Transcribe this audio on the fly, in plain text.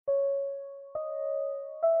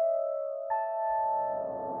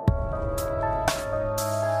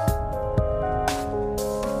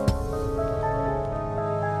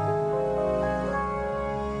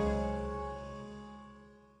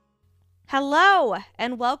Hello,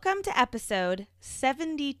 and welcome to episode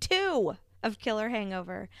 72 of Killer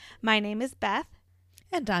Hangover. My name is Beth.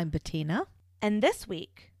 And I'm Bettina. And this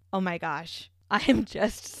week, oh my gosh, I am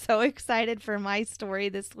just so excited for my story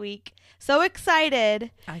this week. So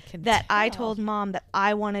excited I told Mom that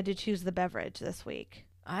I wanted to choose the beverage this week.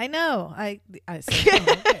 I know. I said,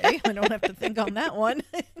 oh, okay, I don't have to think on that one.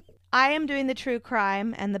 I am doing the true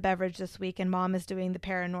crime and the beverage this week, and Mom is doing the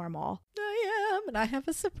paranormal. I am, and I have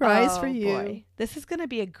a surprise for you. Boy. This is going to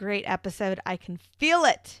be a great episode. I can feel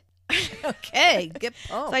it. Okay, get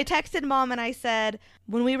pumped. So I texted Mom and I said,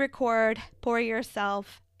 when we record, pour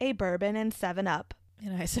yourself a bourbon and 7-Up.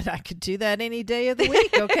 And I said I could do that any day of the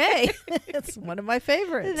week. Okay. It's one of my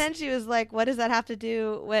favorites. And then she was like, what does that have to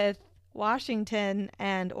do with Washington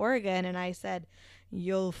and Oregon? And I said,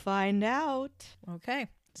 you'll find out. Okay.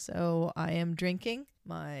 So I am drinking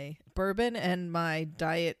my bourbon and my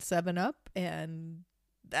Diet 7-Up, and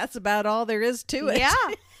that's about all there is to it. Yeah.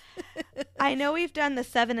 I know we've done the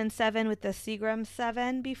 7 and 7 with the Seagram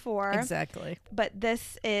 7 before. Exactly. But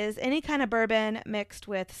this is any kind of bourbon mixed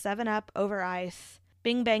with 7-Up over ice.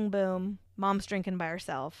 Bing, bang, boom. Mom's drinking by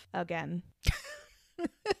herself again.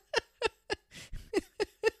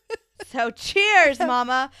 So cheers,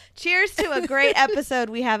 Mama. Cheers to a great episode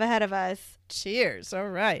we have ahead of us. Cheers. All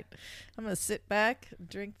right. I'm going to sit back,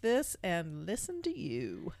 drink this, and listen to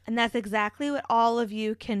you. And that's exactly what all of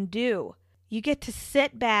you can do. You get to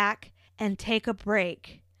sit back and take a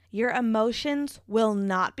break. Your emotions will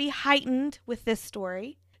not be heightened with this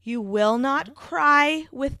story. You will not cry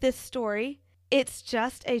with this story. It's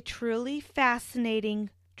just a truly fascinating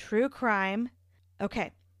true crime.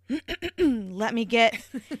 Okay. Let me get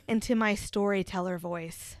into my storyteller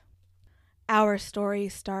voice. Our story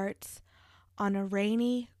starts on a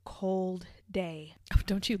rainy, cold day. Oh,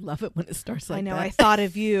 don't you love it when it starts like that? I know. I thought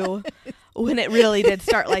of you when it really did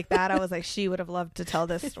start like that. I was like, she would have loved to tell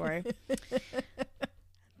this story.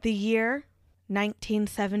 The year,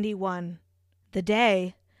 1971. The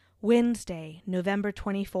day, Wednesday, November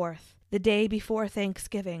 24th. The day before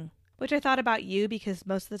Thanksgiving. Which I thought about you because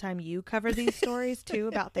most of the time you cover these stories too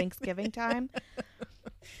about Thanksgiving time.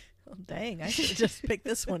 Oh, dang, I should have just picked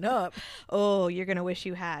this one up. Oh, you're going to wish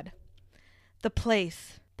you had. The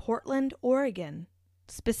place, Portland, Oregon.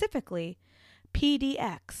 Specifically,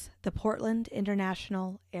 PDX, the Portland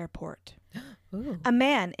International Airport. Ooh. A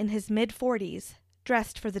man in his mid-40s,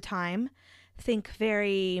 dressed for the time, think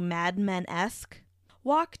very Mad Men-esque,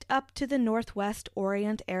 walked up to the Northwest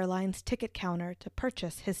Orient Airlines ticket counter to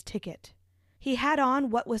purchase his ticket. He had on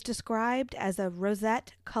what was described as a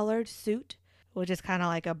rosette-colored suit, which is kind of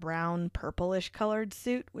like a brown, purplish colored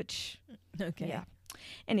suit, which... Okay. Yeah.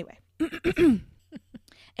 Anyway.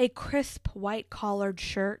 A crisp white-collared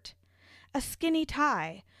shirt, a skinny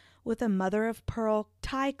tie with a mother-of-pearl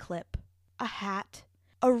tie clip, a hat,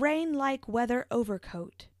 a rain-like weather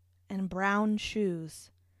overcoat, and brown shoes.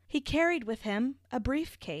 He carried with him a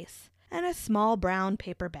briefcase and a small brown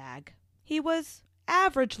paper bag. He was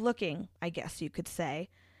average-looking, I guess you could say.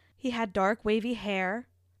 He had dark wavy hair,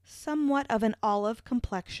 somewhat of an olive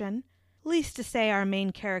complexion. Least to say our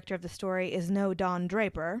main character of the story is no Don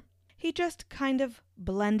Draper. He just kind of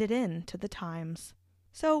blended in to the times.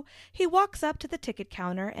 So he walks up to the ticket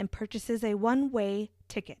counter and purchases a one-way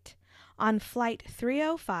ticket on Flight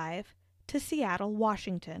 305 to Seattle,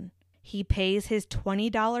 Washington. He pays his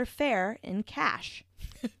 $20 fare in cash.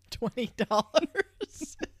 $20?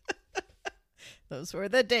 Those were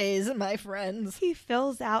the days, my friends. He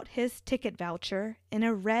fills out his ticket voucher in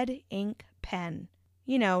a red ink pen.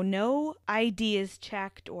 You know, no ID is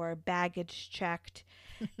checked or baggage checked.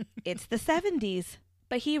 It's the 70s.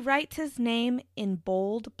 But he writes his name in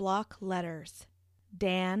bold block letters.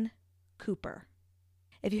 Dan Cooper.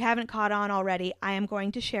 If you haven't caught on already, I am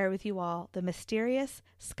going to share with you all the mysterious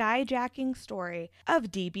skyjacking story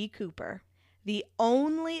of D.B. Cooper, the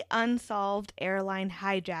only unsolved airline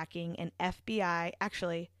hijacking in FBI,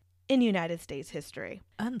 actually, in United States history.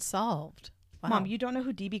 Unsolved? Wow. Mom, you don't know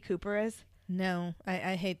who D.B. Cooper is? No,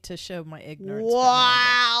 I hate to show my ignorance.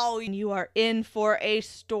 Wow! You are in for a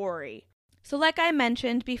story. So like I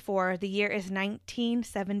mentioned before, the year is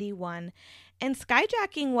 1971, and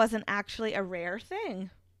skyjacking wasn't actually a rare thing.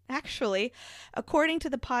 Actually, according to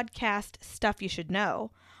the podcast Stuff You Should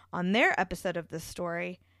Know, on their episode of this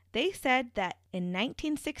story, they said that in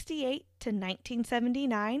 1968 to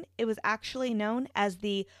 1979, it was actually known as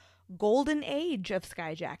the golden age of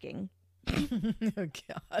skyjacking. Oh,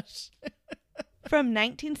 gosh. From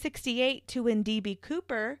 1968 to when D.B.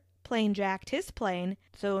 Cooper plane jacked his plane.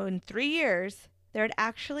 So in 3 years, there had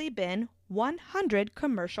actually been 100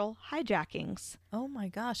 commercial hijackings. Oh my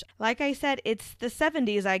gosh. Like I said, it's the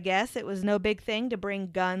 70s, I guess. It was no big thing to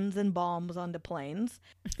bring guns and bombs onto planes.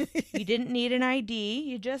 You didn't need an ID.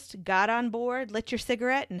 You just got on board, lit your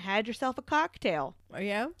cigarette, and had yourself a cocktail. Oh,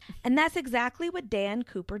 yeah? And that's exactly what Dan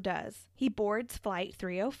Cooper does. He boards Flight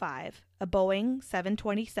 305, a Boeing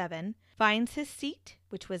 727, finds his seat,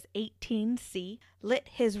 which was 18C, lit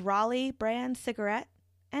his Raleigh brand cigarette,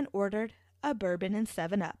 and ordered a bourbon and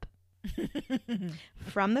 7-Up.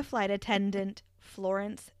 From the flight attendant,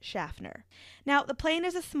 Florence Schaffner. Now, the plane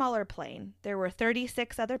is a smaller plane. There were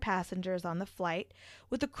 36 other passengers on the flight,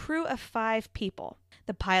 with a crew of 5 people: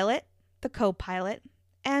 the pilot, the co-pilot,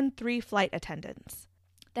 and 3 flight attendants.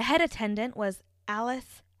 The head attendant was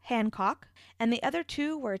Alice Hancock, and the other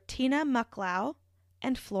 2 were Tina Mucklow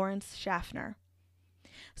and Florence Schaffner.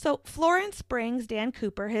 So Florence brings Dan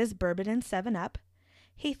Cooper his bourbon and 7-Up.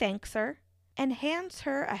 He thanks her and hands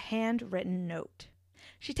her a handwritten note.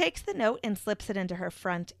 She takes the note and slips it into her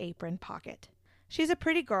front apron pocket. She's a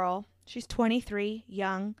pretty girl. She's 23,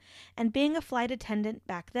 young, and being a flight attendant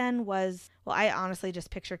back then was, well, I honestly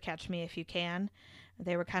just picture Catch Me If You Can.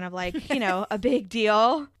 They were kind of like, a big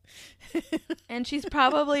deal. And she's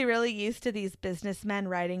probably really used to these businessmen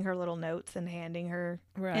writing her little notes and handing her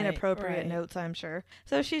inappropriate notes, I'm sure.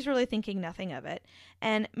 So she's really thinking nothing of it.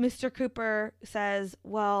 And Mr. Cooper says,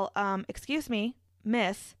 well, excuse me,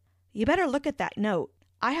 miss, you better look at that note.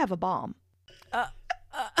 I have a bomb.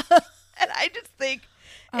 And I just think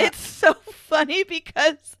it's so funny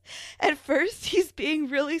because at first he's being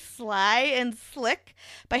really sly and slick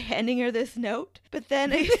by handing her this note, but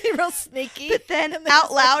then real sneaky. But then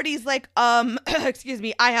out loud he's like, excuse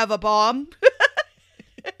me, I have a bomb.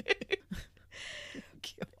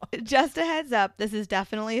 Just a heads up, this is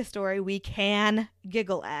definitely a story we can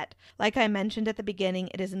giggle at. Like I mentioned at the beginning,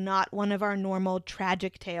 it is not one of our normal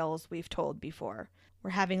tragic tales we've told before.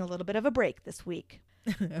 We're having a little bit of a break this week.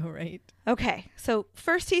 All right. Okay, so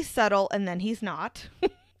first he's subtle and then he's not.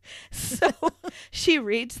 So she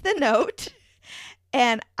reads the note,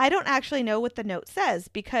 and I don't actually know what the note says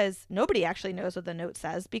because nobody actually knows what the note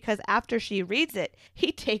says, because after she reads it,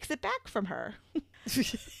 he takes it back from her,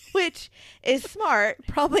 which is smart.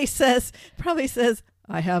 Probably says,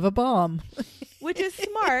 I have a bomb. Which is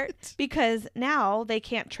smart because now they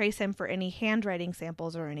can't trace him for any handwriting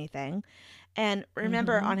samples or anything. And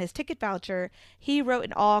remember, on his ticket voucher, he wrote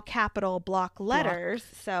in all capital block letters.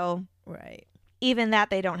 So right, even that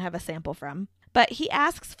they don't have a sample from. But he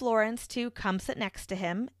asks Florence to come sit next to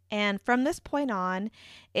him. And from this point on,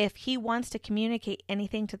 if he wants to communicate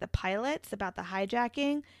anything to the pilots about the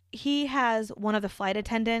hijacking, he has one of the flight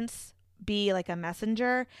attendants be like a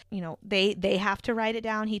messenger. They have to write it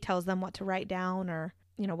down. He tells them what to write down or,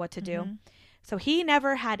 what to do. So he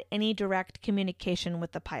never had any direct communication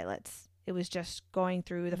with the pilots. It was just going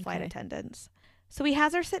through the flight attendants. So he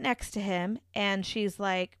has her sit next to him, and she's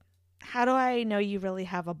like, how do I know you really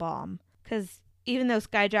have a bomb? Because even though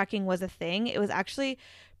skyjacking was a thing, it was actually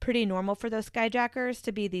pretty normal for those skyjackers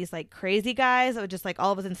to be these like crazy guys that would just like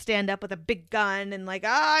all of a sudden stand up with a big gun and like,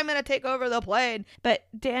 I'm going to take over the plane. But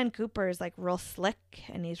Dan Cooper is like real slick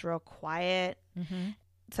and he's real quiet.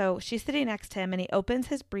 So she's sitting next to him, and he opens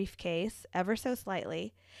his briefcase ever so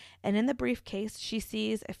slightly. And in the briefcase, she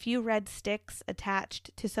sees a few red sticks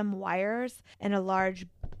attached to some wires and a large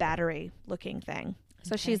battery looking thing.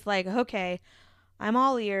 So she's like, okay, I'm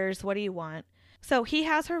all ears. What do you want? So he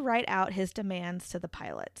has her write out his demands to the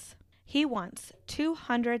pilots. He wants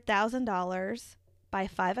 $200,000 by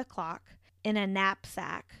 5 o'clock in a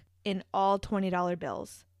knapsack in all $20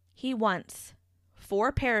 bills. He wants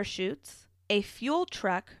 4 parachutes, a fuel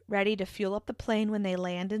truck ready to fuel up the plane when they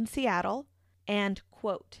land in Seattle, and,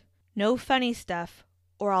 quote, no funny stuff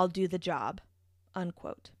or I'll do the job,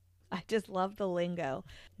 unquote. I just love the lingo.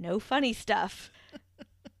 No funny stuff.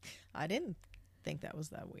 I didn't think that was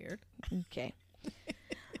that weird. Okay.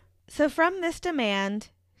 So from this demand,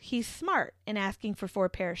 he's smart in asking for 4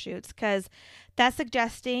 parachutes because that's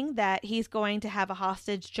suggesting that he's going to have a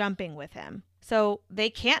hostage jumping with him. So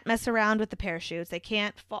they can't mess around with the parachutes. They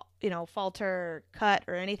can't, falter or cut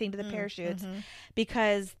or anything to the parachutes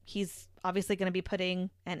because he's obviously going to be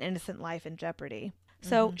putting an innocent life in jeopardy.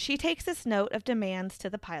 So she takes this note of demands to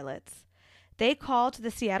the pilots. They call to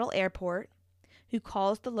the Seattle airport, who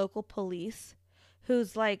calls the local police,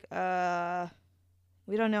 who's like,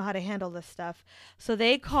 we don't know how to handle this stuff. So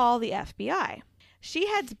they call the FBI. She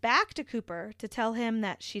heads back to Cooper to tell him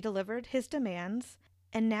that she delivered his demands.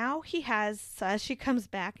 And now as she comes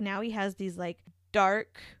back, now he has these like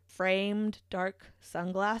dark framed dark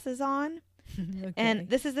sunglasses on. Okay. And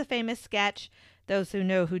this is the famous sketch. Those who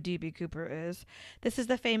know who D.B. Cooper is, this is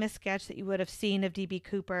the famous sketch that you would have seen of D.B.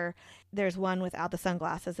 Cooper. There's one without the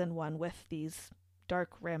sunglasses and one with these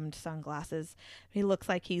dark rimmed sunglasses. He looks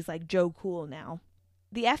like he's like Joe Cool now.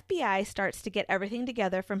 The FBI starts to get everything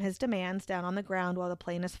together from his demands down on the ground while the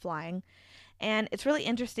plane is flying. And it's really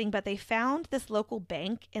interesting, but they found this local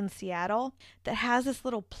bank in Seattle that has this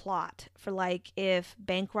little plot for like if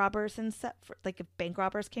bank robbers if bank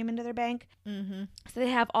robbers came into their bank. Mm-hmm. So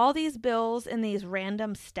they have all these bills in these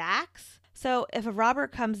random stacks. So if a robber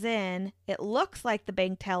comes in, it looks like the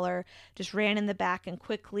bank teller just ran in the back and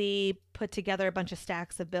quickly put together a bunch of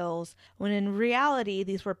stacks of bills, when in reality,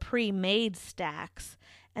 these were pre-made stacks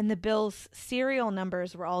and the bills' serial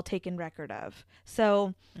numbers were all taken record of.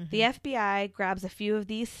 So the FBI grabs a few of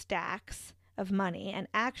these stacks of money, and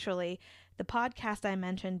actually, the podcast I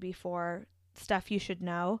mentioned before, Stuff You Should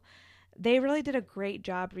Know, they really did a great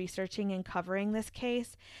job researching and covering this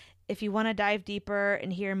case. If you want to dive deeper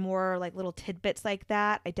and hear more like little tidbits like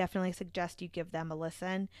that, I definitely suggest you give them a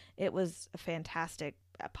listen. It was a fantastic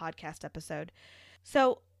podcast episode.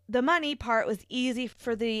 So the money part was easy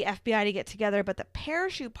for the FBI to get together, but the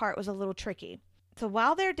parachute part was a little tricky. So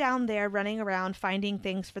while they're down there running around finding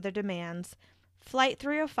things for their demands, Flight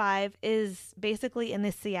 305 is basically in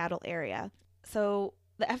the Seattle area. So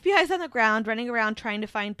the FBI is on the ground running around trying to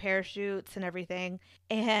find parachutes and everything,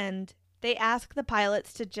 and they ask the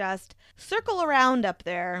pilots to just circle around up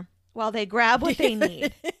there while they grab what they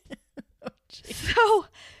need. So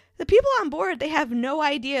the people on board, they have no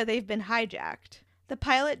idea they've been hijacked. The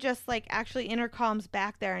pilot just like actually intercoms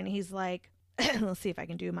back there and he's like, let's see if I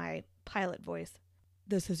can do my pilot voice.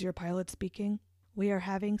 This is your pilot speaking. We are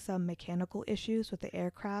having some mechanical issues with the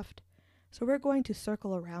aircraft, so we're going to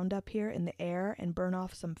circle around up here in the air and burn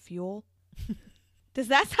off some fuel. Does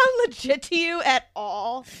that sound legit to you at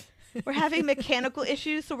all? We're having mechanical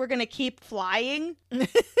issues, so we're going to keep flying?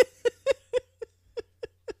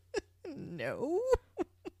 No.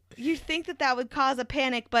 You'd think that would cause a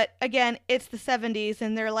panic, but again, it's the 70s,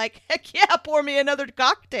 and they're like, heck yeah, pour me another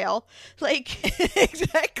cocktail. Like,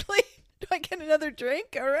 Exactly. Do I get another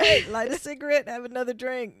drink? All right. Light a cigarette, have another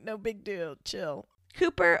drink. No big deal. Chill.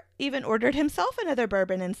 Cooper even ordered himself another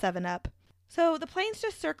bourbon and 7-Up. So the plane's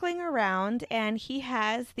just circling around, and he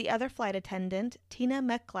has the other flight attendant, Tina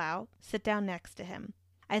McLeod, sit down next to him.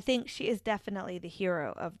 I think she is definitely the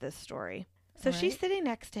hero of this story. So Right. she's sitting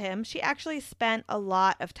next to him. She actually spent a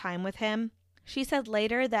lot of time with him. She said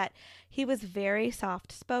later that he was very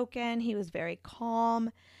soft-spoken. He was very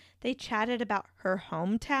calm. They chatted about her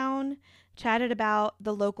hometown, chatted about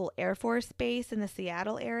the local Air Force base in the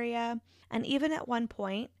Seattle area, and even at one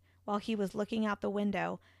point, while he was looking out the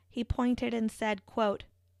window, he pointed and said, quote,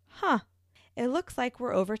 "Huh, it looks like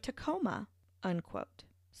we're over Tacoma," unquote.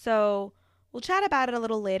 So we'll chat about it a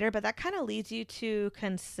little later, but that kind of leads you to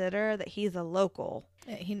consider that he's a local.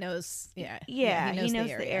 Yeah, he knows. Yeah. Yeah, he knows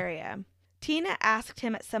the the area. Tina asked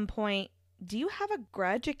him at some point, "Do you have a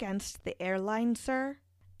grudge against the airline, sir?"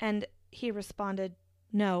 And he responded,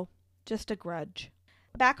 "No, just a grudge."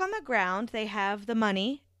 Back on the ground, they have the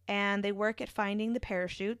money and they work at finding the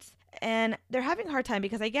parachutes. And they're having a hard time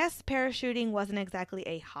because I guess parachuting wasn't exactly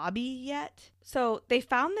a hobby yet. So they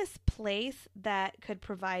found this place that could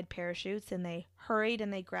provide parachutes and they hurried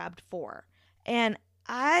and they grabbed 4. And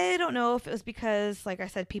I don't know if it was because, like I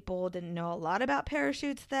said, people didn't know a lot about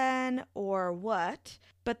parachutes then or what,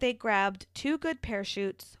 but they grabbed 2 good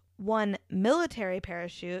parachutes, 1 military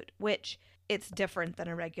parachute, which it's different than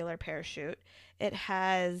a regular parachute. It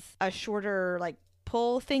has a shorter, like,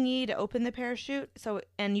 pull thingy to open the parachute,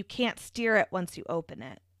 and you can't steer it once you open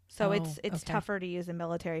it. So it's okay. tougher to use a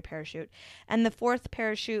military parachute. And the 4th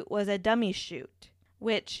parachute was a dummy chute,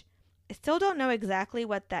 which I still don't know exactly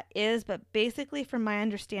what that is, but basically from my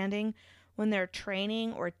understanding, when they're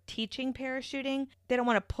training or teaching parachuting, they don't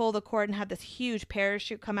want to pull the cord and have this huge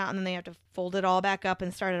parachute come out and then they have to fold it all back up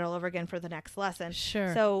and start it all over again for the next lesson.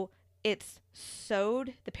 Sure. So it's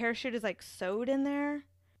sewed. The parachute is like sewed in there.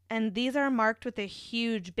 And these are marked with a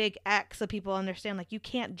huge big X so people understand, like, you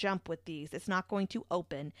can't jump with these. It's not going to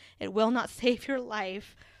open. It will not save your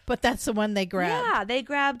life. But that's the one they grabbed. Yeah, they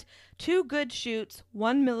grabbed 2 good chutes,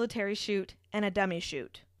 1 military chute, and a dummy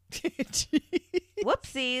chute.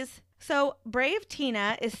 Whoopsies. So brave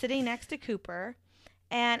Tina is sitting next to Cooper,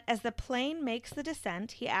 and as the plane makes the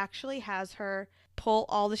descent, he actually has her pull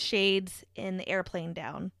all the shades in the airplane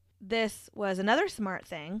down. This was another smart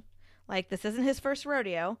thing. Like, this isn't his first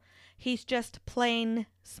rodeo. He's just plain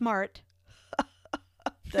smart.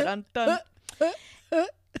 Dun, dun.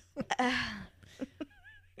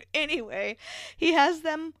 Anyway, he has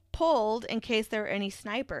them pulled in case there were any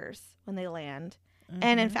snipers when they land.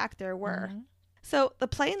 And in fact, there were. So the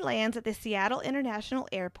plane lands at the Seattle International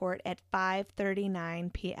Airport at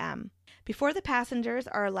 5:39 p.m. Before the passengers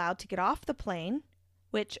are allowed to get off the plane,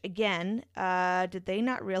 which again, did they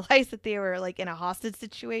not realize that they were like in a hostage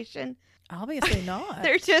situation? Obviously not.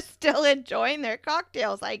 They're just still enjoying their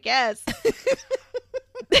cocktails, I guess.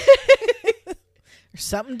 There's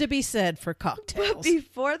something to be said for cocktails. But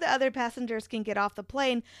before the other passengers can get off the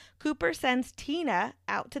plane, Cooper sends Tina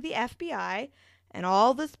out to the FBI and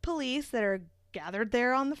all the police that are gathered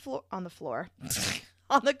there on the floor, on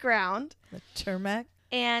the ground. The tarmac.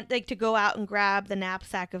 And like to go out and grab the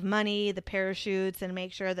knapsack of money, the parachutes, and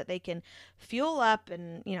make sure that they can fuel up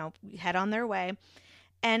and, head on their way.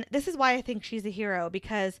 And this is why I think she's a hero,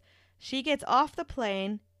 because she gets off the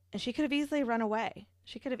plane and she could have easily run away.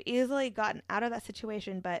 She could have easily gotten out of that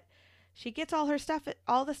situation, but she gets all her stuff,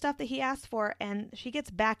 all the stuff that he asked for, and she gets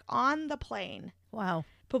back on the plane. Wow.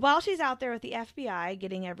 But while she's out there with the FBI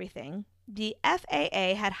getting everything, the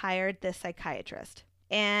FAA had hired this psychiatrist.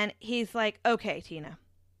 And he's like, okay, Tina,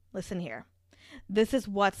 listen here. This is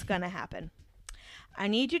what's going to happen. I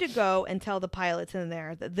need you to go and tell the pilots in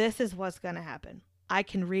there that this is what's going to happen. I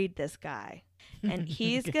can read this guy. And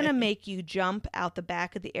he's going to make you jump out the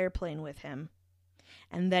back of the airplane with him.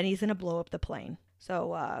 And then he's going to blow up the plane.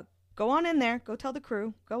 So go on in there. Go tell the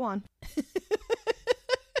crew. Go on.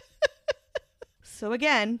 So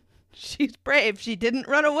again, she's brave. She didn't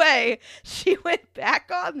run away. She went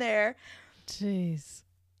back on there. Jeez.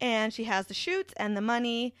 And she has the chutes and the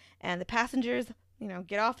money, and the passengers,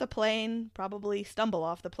 get off the plane, probably stumble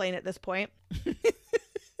off the plane at this point.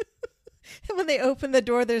 And when they open the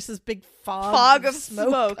door, there's this big fog of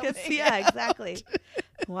smoke. Yeah, exactly.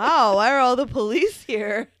 Wow, why are all the police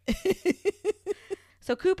here?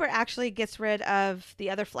 So Cooper actually gets rid of the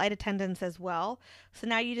other flight attendants as well. So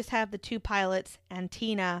now you just have the two pilots and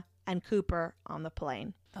Tina and Cooper on the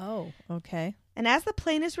plane. Oh, okay. And as the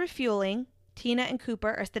plane is refueling, Tina and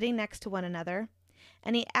Cooper are sitting next to one another,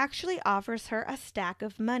 and he actually offers her a stack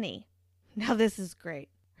of money. Now this is great.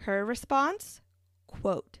 Her response,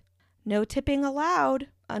 quote, "No tipping allowed,"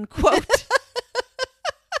 unquote.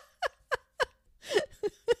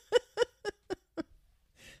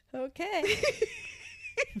 Okay.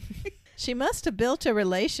 She must have built a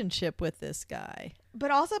relationship with this guy.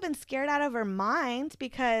 But also been scared out of her mind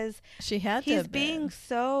because she had he's being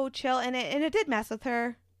so chill. And it did mess with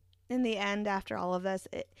her in the end after all of this.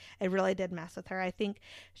 It really did mess with her. I think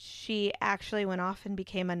she actually went off and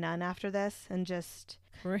became a nun after this and just...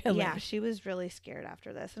 Really? Yeah, she was really scared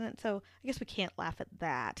after this. And so I guess we can't laugh at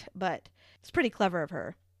that. But it's pretty clever of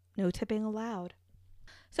her. No tipping allowed.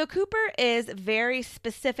 So Cooper is very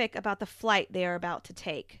specific about the flight they are about to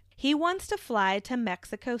take. He wants to fly to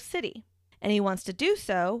Mexico City, and he wants to do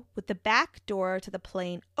so with the back door to the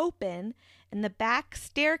plane open and the back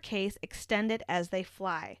staircase extended as they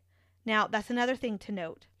fly. Now, that's another thing to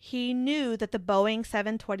note. He knew that the Boeing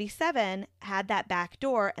 727 had that back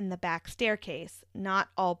door and the back staircase. Not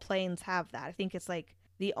all planes have that. I think it's like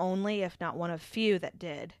the only, if not one of few, that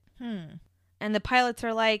did. And the pilots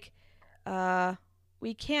are like,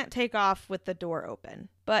 we can't take off with the door open,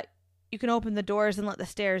 but you can open the doors and let the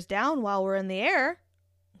stairs down while we're in the air.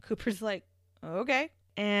 Cooper's like, okay.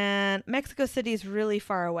 And Mexico City is really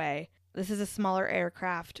far away. This is a smaller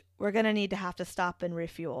aircraft. We're going to need to have to stop and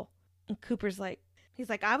refuel. And Cooper's like, he's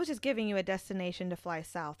like, I was just giving you a destination to fly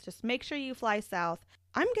south. Just make sure you fly south.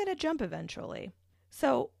 I'm going to jump eventually.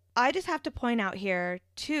 So I just have to point out here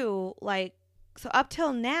too, like, so up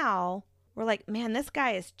till now, we're like, man, this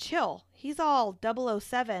guy is chill. He's all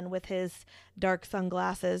 007 with his dark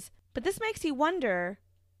sunglasses. But this makes you wonder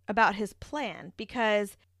about his plan,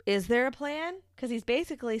 because is there a plan? Because he's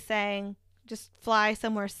basically saying, just fly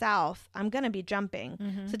somewhere south. I'm going to be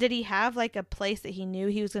jumping. So did he have like a place that he knew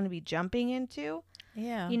he was going to be jumping into?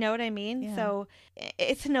 Yeah. You know what I mean? Yeah. So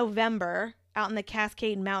it's November out in the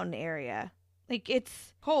Cascade Mountain area. Like,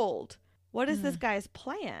 it's cold. What is this guy's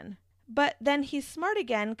plan? But then he's smart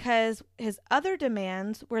again, because his other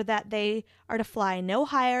demands were that they are to fly no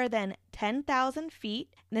higher than 10,000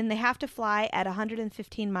 feet. And then they have to fly at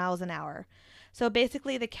 115 miles an hour. So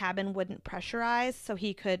basically the cabin wouldn't pressurize, so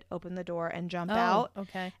he could open the door and jump out.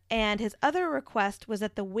 Okay. And his other request was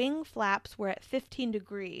that the wing flaps were at 15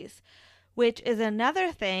 degrees, which is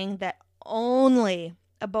another thing that only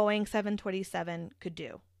a Boeing 727 could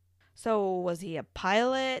do. So was he a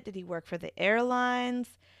pilot? Did he work for the airlines?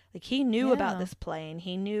 Like, he knew about this plane.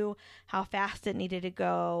 He knew how fast it needed to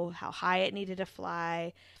go, how high it needed to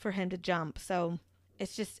fly for him to jump. So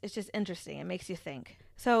it's just interesting. It makes you think.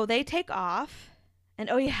 So they take off, And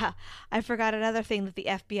oh yeah, I forgot another thing that the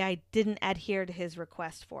FBI didn't adhere to his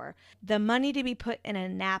request for. The money to be put in a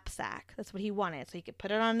knapsack. That's what he wanted, so he could put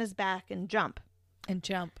it on his back and jump. And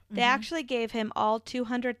jump. They actually gave him all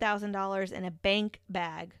 $200,000 in a bank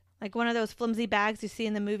bag. Like one of those flimsy bags you see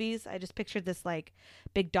in the movies. I just pictured this like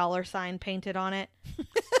big dollar sign painted on it.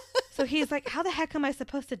 So he's like, how the heck am I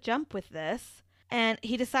supposed to jump with this? And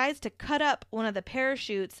he decides to cut up one of the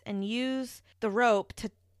parachutes and use the rope to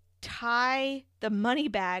tie the money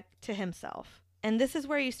bag to himself. And this is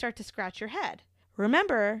where you start to scratch your head.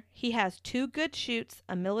 Remember, he has 2 good chutes,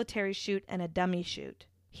 a military chute, and a dummy chute.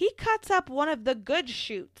 He cuts up one of the good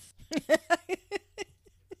chutes.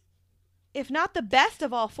 If not the best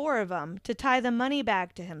of all 4 of them, to tie the money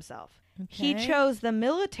bag to himself. He chose the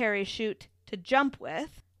military chute to jump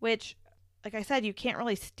with, which, like I said, you can't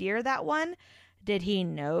really steer that one. Did he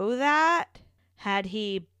know that? Had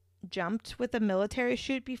he jumped with a military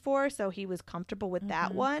chute before, so he was comfortable with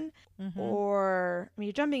that one? Or, I mean,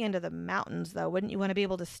 you're jumping into the mountains, though. Wouldn't you want to be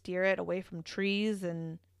able to steer it away from trees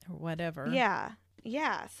and... or whatever.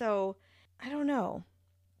 Yeah. So, I don't know.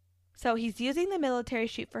 So he's using the military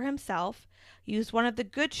chute for himself, used one of the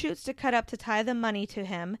good chutes to cut up to tie the money to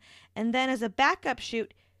him, and then as a backup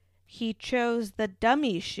chute, he chose the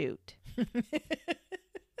dummy chute.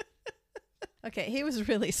 Okay, he was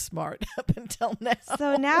really smart up until now.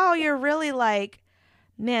 So now you're really like,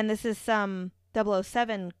 man, this is some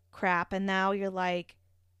 007 crap, and now you're like,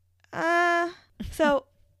 So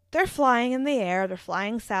they're flying in the air, they're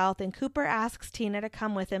flying south, and Cooper asks Tina to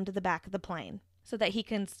come with him to the back of the plane so that he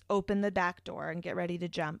can open the back door and get ready to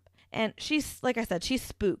jump. And she's, like I said, she's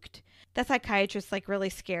spooked. The psychiatrist like really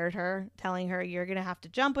scared her, telling her, you're going to have to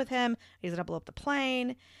jump with him. He's going to blow up the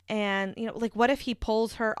plane. And, you know, like what if he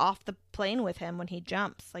pulls her off the plane with him when he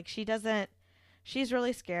jumps? Like she's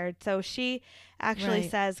really scared. So she actually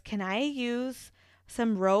says, can I use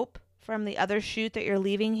some rope from the other chute that you're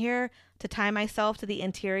leaving here to tie myself to the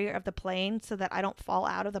interior of the plane so that I don't fall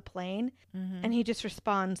out of the plane? And he just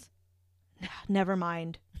responds, never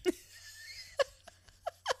mind.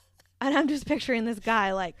 And I'm just picturing this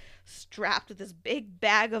guy like strapped with this big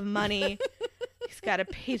bag of money.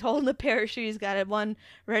 He's holding the parachute. He's got one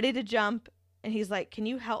ready to jump. And he's like, can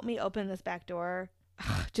you help me open this back door?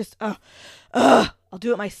 I'll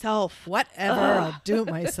do it myself. Whatever. I'll do it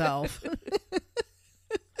myself.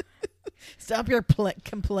 Stop your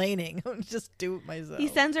complaining. I'll just do it myself. He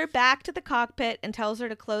sends her back to the cockpit and tells her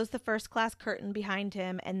to close the first class curtain behind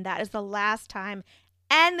him. And that is the last time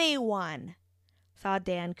anyone saw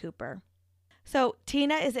Dan Cooper. So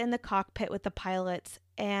Tina is in the cockpit with the pilots,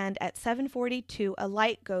 and at 7:42, a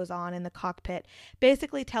light goes on in the cockpit,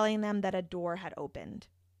 basically telling them that a door had opened.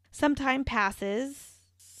 Some time passes,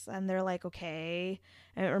 and they're like, okay.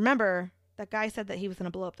 And remember, that guy said that he was going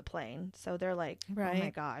to blow up the plane. So they're like, oh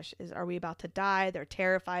my gosh, are we about to die? They're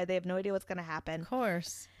terrified. They have no idea what's going to happen. Of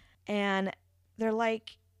course. And they're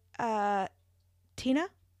like, Tina,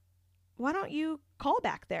 why don't you call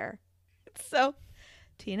back there? So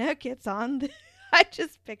Tina gets on I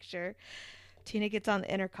just picture Tina gets on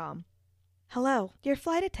the intercom. Hello, your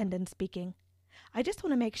flight attendant speaking. I just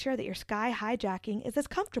want to make sure that your sky hijacking is as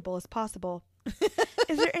comfortable as possible.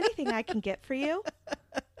 Is there anything I can get for you?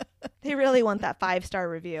 They really want that 5-star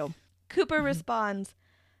review. Cooper responds,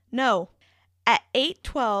 no. At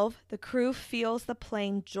 8:12, the crew feels the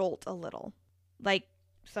plane jolt a little, like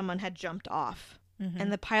someone had jumped off.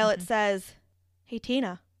 And the pilot says, hey,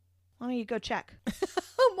 Tina, why don't you go check?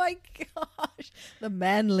 Oh my gosh. The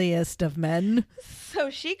manliest of men.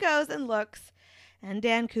 So she goes and looks, and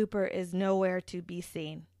Dan Cooper is nowhere to be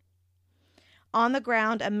seen. On the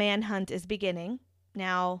ground, a manhunt is beginning.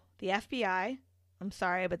 Now, the FBI, I'm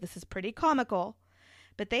sorry, but this is pretty comical,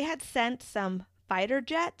 but they had sent some fighter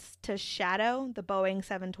jets to shadow the Boeing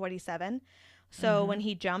 727. So when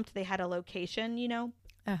he jumped, they had a location, you know?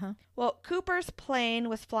 Well, Cooper's plane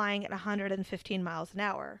was flying at 115 miles an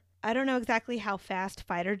hour. I don't know exactly how fast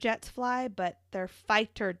fighter jets fly, but they're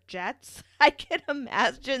fighter jets. I can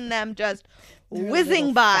imagine them just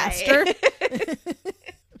whizzing by. Faster.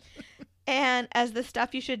 And as the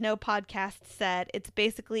Stuff You Should Know podcast said, it's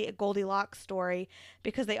basically a Goldilocks story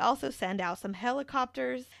because they also send out some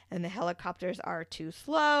helicopters, and the helicopters are too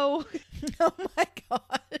slow. Oh my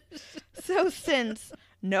gosh. So since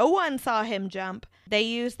no one saw him jump, they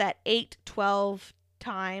used that 8:12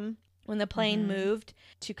 time when the plane moved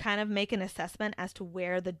to kind of make an assessment as to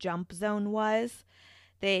where the jump zone was.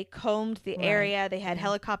 They combed the area. They had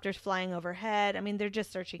helicopters flying overhead. I mean, they're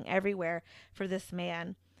just searching everywhere for this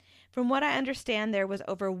man. From what I understand, there was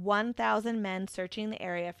over 1,000 men searching the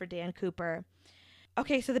area for Dan Cooper.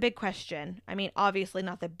 Okay, so the big question. I mean, obviously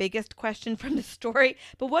not the biggest question from the story,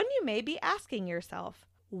 but one you may be asking yourself.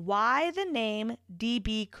 Why the name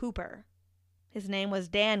D.B. Cooper? His name was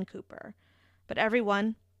Dan Cooper, but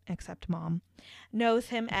everyone, except Mom, knows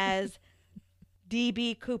him as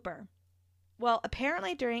D.B. Cooper. Well,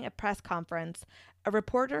 apparently during a press conference, a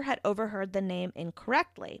reporter had overheard the name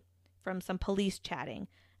incorrectly from some police chatting.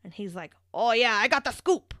 And he's like, "Oh yeah, I got the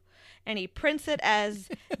scoop." And he prints it as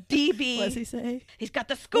DB. What does he say? He's got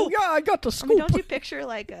the scoop. Oh, yeah, I got the I scoop. mean, don't you picture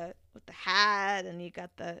like with the hat and you got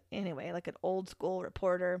like an old school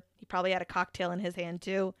reporter. He probably had a cocktail in his hand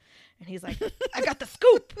too. And he's like, "I got the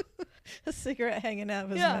scoop." A cigarette hanging out of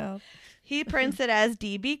his Yeah. mouth. He prints it as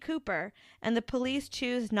DB Cooper, and the police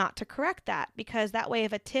choose not to correct that because that way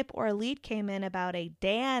if a tip or a lead came in about a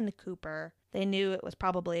Dan Cooper, they knew it was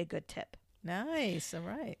probably a good tip. Nice. All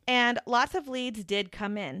right. And lots of leads did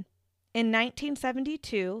come in. In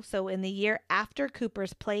 1972, so in the year after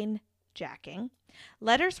Cooper's plane jacking,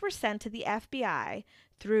 letters were sent to the FBI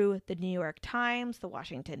through the New York Times, the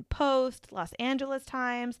Washington Post, Los Angeles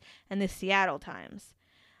Times, and the Seattle Times,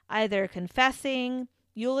 either confessing,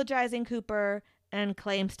 eulogizing Cooper, and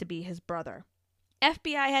claims to be his brother.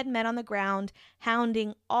 FBI had men on the ground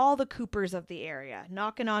hounding all the Coopers of the area,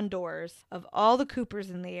 knocking on doors of all the Coopers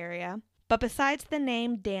in the area. But besides the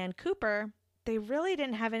name Dan Cooper, they really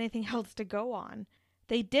didn't have anything else to go on.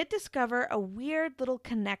 They did discover a weird little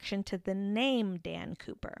connection to the name Dan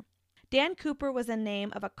Cooper. Dan Cooper was a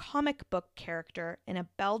name of a comic book character in a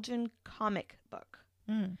Belgian comic book.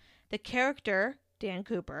 The character, Dan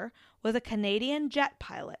Cooper, was a Canadian jet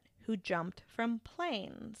pilot who jumped from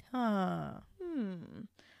planes. Huh.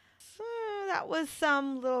 So that was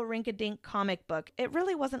some little rink-a-dink comic book. It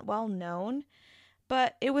really wasn't well known,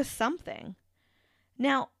 but it was something.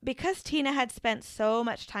 Now, because Tina had spent so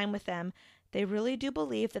much time with them, they really do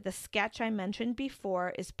believe that the sketch I mentioned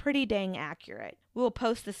before is pretty dang accurate. We will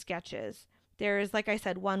post the sketches. There is, like I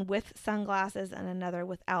said, one with sunglasses and another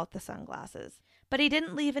without the sunglasses. But he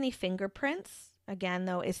didn't leave any fingerprints. Again,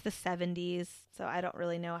 though, it's the 70s, so I don't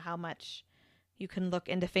really know how much you can look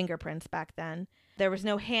into fingerprints back then. There was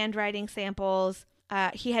no handwriting samples.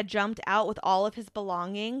 He had jumped out with all of his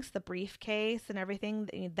belongings, the briefcase and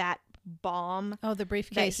everything, that bomb. Oh, the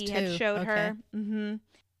briefcase that he too. had showed her.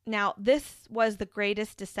 Now, this was the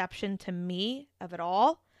greatest deception to me of it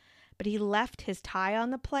all, but he left his tie on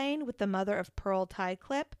the plane with the mother of pearl tie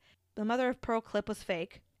clip. The mother of pearl clip was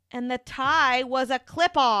fake, and the tie was a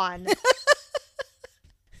clip-on.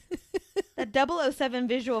 The 007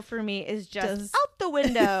 visual for me is just out the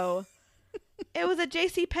window. It was a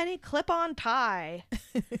JCPenney clip-on tie.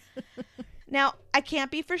 Now, I can't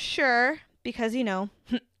be for sure because,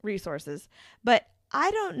 resources, but I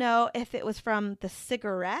don't know if it was from the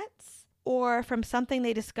cigarettes or from something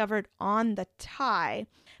they discovered on the tie,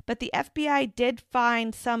 but the FBI did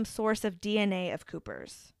find some source of DNA of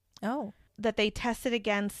Cooper's. Oh. That they tested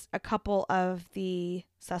against a couple of the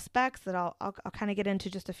suspects that I'll kind of get into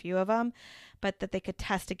just a few of them, but that they could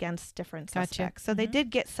test against different suspects. So they did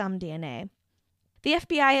get some DNA. The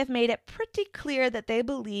FBI have made it pretty clear that they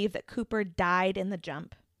believe that Cooper died in the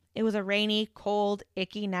jump. It was a rainy, cold,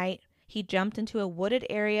 icky night. He jumped into a wooded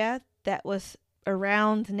area that was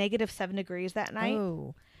around -7 degrees that night.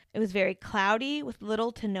 Oh. It was very cloudy with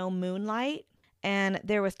little to no moonlight. And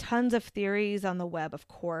there was tons of theories on the web, of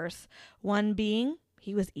course. One being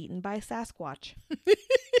he was eaten by Sasquatch.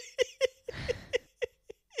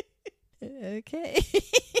 Okay.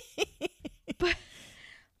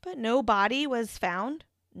 But no body was found.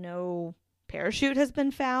 No parachute has been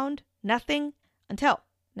found. Nothing until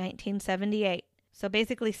 1978. So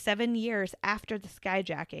basically 7 years after the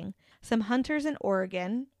skyjacking. Some hunters in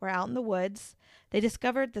Oregon were out in the woods. They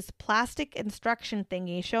discovered this plastic instruction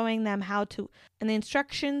thingy showing them how to, and the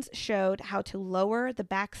instructions showed how to lower the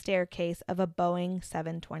back staircase of a Boeing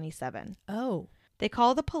 727. Oh. They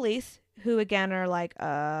call the police, who again are like,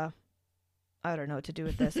 I don't know what to do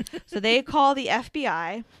with this. So they call the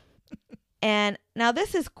FBI. And now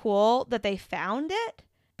this is cool that they found it,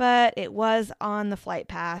 but it was on the flight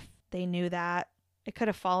path. They knew that. It could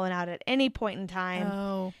have fallen out at any point in time.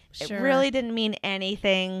 Oh, sure. It really didn't mean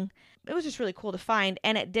anything. It was just really cool to find,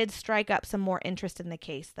 and it did strike up some more interest in the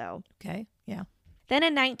case, though. Okay, yeah. Then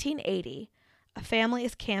in 1980, a family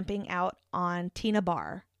is camping out on Tina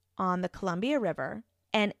Bar on the Columbia River,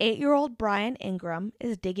 and 8-year-old Brian Ingram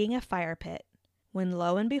is digging a fire pit when,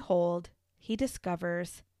 lo and behold, he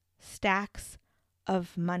discovers stacks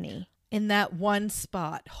of money. In that one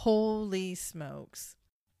spot. Holy smokes.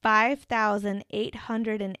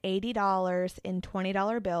 $5,880 in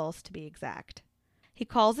 $20 bills, to be exact. He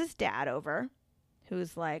calls his dad over,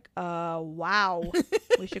 who's like, wow,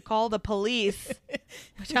 we should call the police.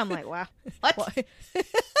 Which I'm like, wow, what? Why?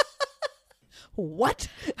 What?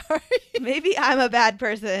 Maybe I'm a bad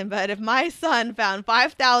person, but if my son found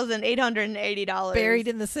 $5,880 Buried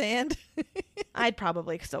in the sand? I'd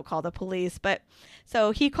probably still call the police. But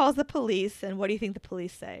so he calls the police, and what do you think the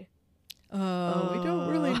police say? Oh, we don't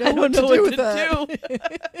really I know don't what to know do what with to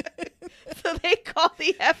that. So they call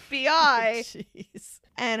the FBI, Jeez.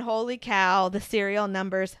 and holy cow, the serial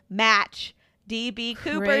numbers match DB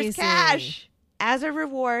Cooper's Crazy. cash. As a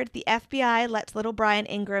reward, the FBI lets little Brian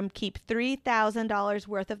Ingram keep $3,000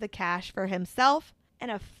 worth of the cash for himself. And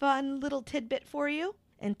a fun little tidbit for you.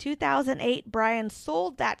 In 2008, Brian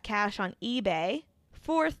sold that cash on eBay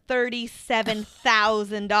for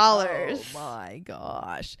 $37,000. Oh my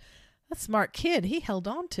gosh. That smart kid. He held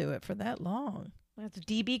on to it for that long. That's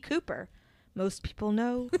DB Cooper. Most people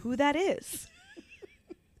know who that is.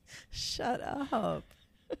 Shut up.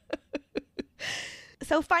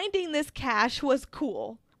 So finding this cash was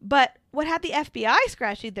cool. But what had the FBI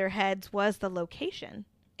scratching their heads was the location.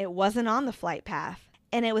 It wasn't on the flight path.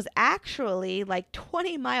 And it was actually like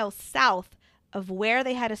 20 miles south of where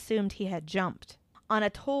they had assumed he had jumped, on a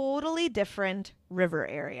totally different river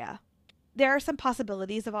area. There are some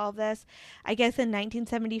possibilities of all of this. I guess in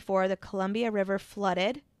 1974, the Columbia River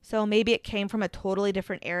flooded. So maybe it came from a totally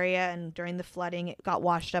different area, and during the flooding, it got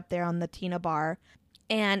washed up there on the Tina Bar.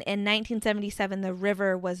 And in 1977, the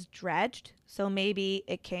river was dredged. So maybe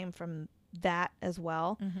it came from that as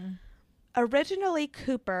well. Mm-hmm. Originally,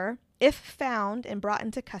 Cooper, if found and brought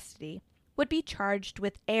into custody, would be charged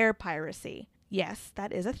with air piracy. Yes,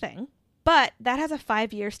 that is a thing. But that has a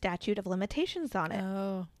 5-year statute of limitations on it.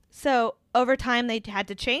 Oh. So over time, they had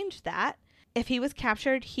to change that. If he was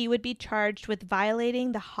captured, he would be charged with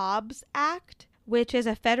violating the Hobbs Act, which is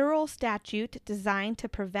a federal statute designed to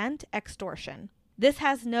prevent extortion. This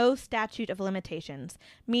has no statute of limitations,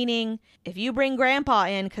 meaning if you bring Grandpa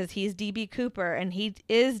in because he's DB Cooper and he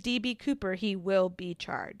is DB Cooper, he will be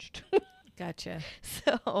charged. Gotcha.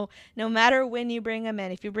 So no matter when you bring him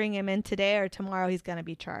in, if you bring him in today or tomorrow, he's going to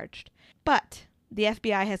be charged. But the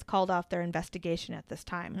FBI has called off their investigation at this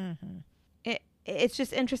time. Mm-hmm. It's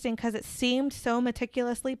just interesting because it seemed so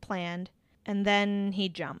meticulously planned, and then he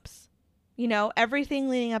jumps. You know, everything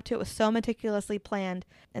leading up to it was so meticulously planned,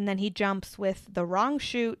 and then he jumps with the wrong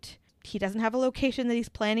chute. He doesn't have a location that he's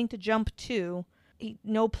planning to jump to.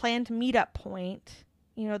 No planned meetup point.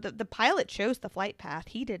 You know, the pilot chose the flight path.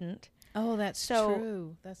 He didn't. Oh, that's So,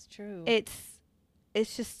 true. That's true. It's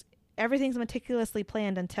just everything's meticulously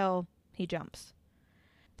planned until he jumps.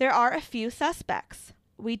 There are a few suspects.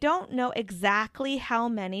 We don't know exactly how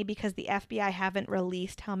many because the FBI haven't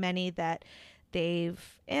released how many that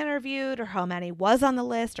they've interviewed or how many was on the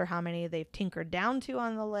list or how many they've tinkered down to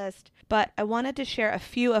on the list. But I wanted to share a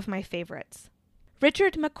few of my favorites.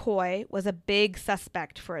 Richard McCoy was a big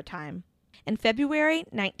suspect for a time. In February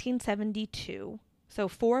 1972, so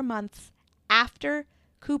 4 months after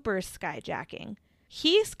Cooper's skyjacking,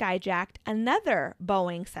 he skyjacked another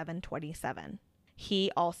Boeing 727.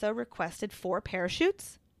 He also requested 4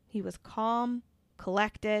 parachutes. He was calm,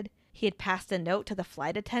 collected. He had passed a note to the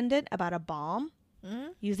flight attendant about a bomb,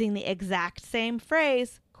 using the exact same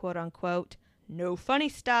phrase, quote unquote, no funny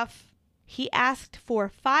stuff. He asked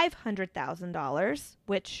for $500,000,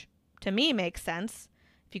 which to me makes sense.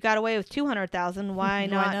 If you got away with $200,000, why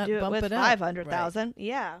not do it bump with it up? $500,000? Right.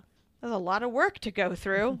 Yeah, there's a lot of work to go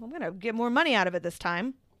through. I'm going to get more money out of it this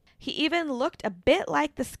time. He even looked a bit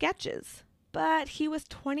like the sketches, but he was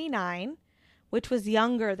 29, which was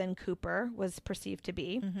younger than Cooper was perceived to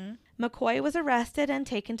be. Mm-hmm. McCoy was arrested and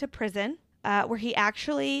taken to prison, where he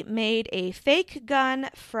actually made a fake gun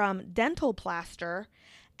from dental plaster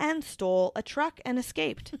and stole a truck and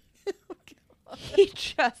escaped. He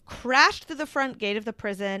just crashed through the front gate of the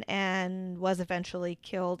prison and was eventually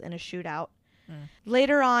killed in a shootout.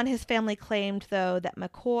 Later on, his family claimed, though, that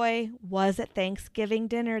McCoy was at Thanksgiving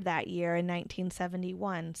dinner that year in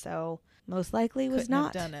 1971, so most likely was Couldn't have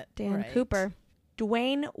not done it. Dan Right. Cooper.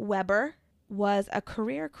 Dwayne Weber was a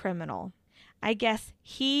career criminal. I guess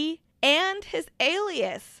he and his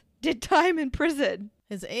alias did time in prison.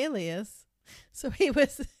 His alias. So he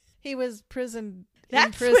was prison.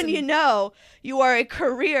 That's when you know you are a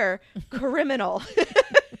career criminal.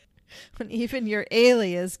 When even your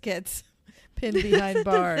alias gets pinned behind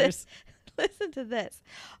bars. Listen to this.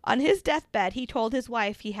 On his deathbed, he told his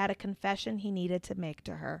wife he had a confession he needed to make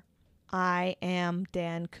to her. I am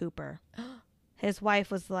Dan Cooper. His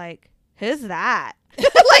wife was like, who's that?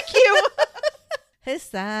 Like you. Who's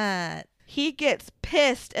that? He gets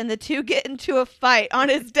pissed and the two get into a fight on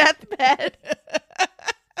his deathbed.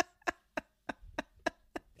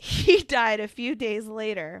 He died a few days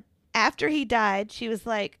later. After he died, she was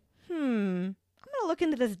like, I'm going to look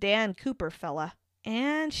into this Dan Cooper fella.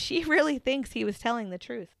 And she really thinks he was telling the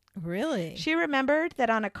truth. Really? She remembered that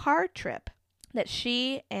on a car trip that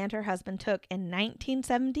she and her husband took in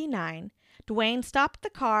 1979, Dwayne stopped the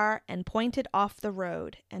car and pointed off the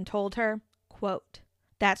road and told her, quote,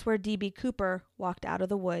 "That's where D.B. Cooper walked out of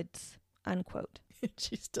the woods," unquote.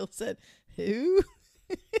 She still said, who?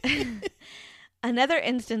 Another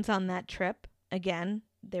instance on that trip, again,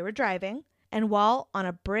 they were driving, and while on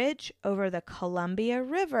a bridge over the Columbia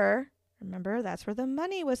River, remember, that's where the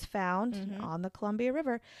money was found, on the Columbia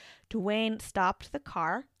River, Dwayne stopped the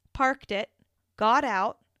car, parked it, got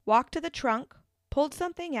out, walked to the trunk, pulled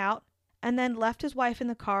something out, and then left his wife in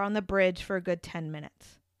the car on the bridge for a good 10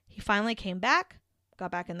 minutes. He finally came back, got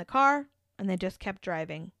back in the car, and they just kept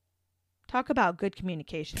driving. Talk about good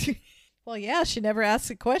communication. Well, yeah, she never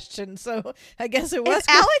asked a question, so I guess it was If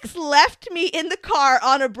Alex left me in the car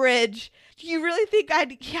on a bridge, do you really think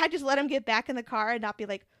I'd just let him get back in the car and not be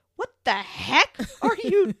like, what the heck are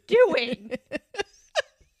you doing?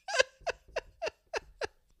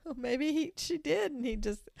 Well, maybe she did,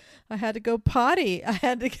 and I had to go potty. I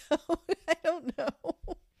had to go, I don't know.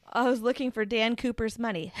 I was looking for Dan Cooper's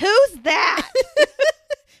money. Who's that?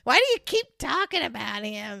 Why do you keep talking about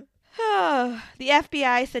him? The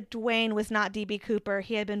FBI said Dwayne was not D.B. Cooper.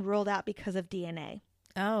 He had been ruled out because of DNA.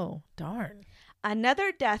 Oh, darn.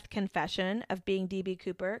 Another death confession of being D.B.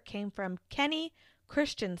 Cooper came from Kenny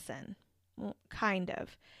Christensen. Well, kind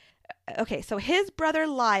of. Okay, so his brother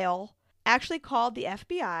Lyle actually called the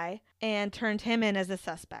FBI and turned him in as a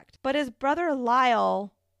suspect. But his brother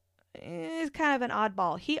Lyle is kind of an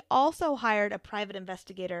oddball. He also hired a private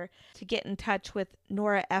investigator to get in touch with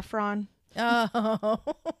Nora Ephron. Oh.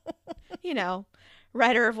 You know,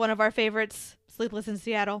 writer of one of our favorites, Sleepless in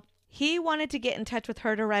Seattle. He wanted to get in touch with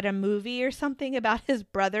her to write a movie or something about his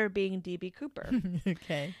brother being D.B. Cooper.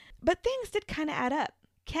 Okay. But things did kind of add up.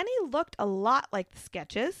 Kenny looked a lot like the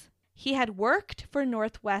sketches. He had worked for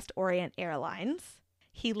Northwest Orient Airlines.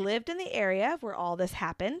 He lived in the area where all this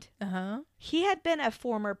happened. Uh-huh. He had been a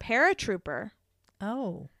former paratrooper.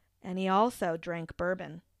 Oh. And he also drank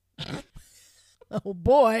bourbon. Oh,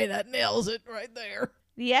 boy, that nails it right there.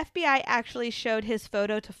 The FBI actually showed his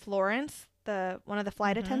photo to Florence, one of the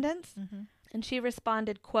flight attendants, and she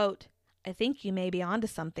responded, quote, "I think you may be onto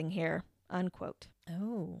something here," unquote.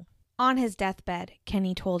 Oh. On his deathbed,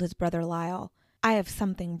 Kenny told his brother Lyle, "I have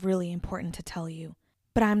something really important to tell you,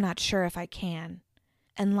 but I'm not sure if I can."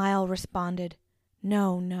 And Lyle responded,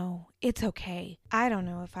 No, it's okay. I don't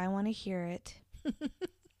know if I want to hear it."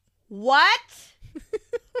 What?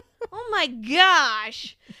 Oh my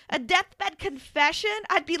gosh. A deathbed confession?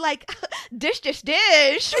 I'd be like, dish.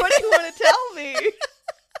 What do you want to tell me?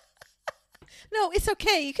 No, it's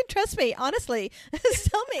okay. You can trust me. Honestly. Just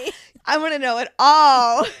tell me. I want to know it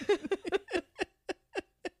all.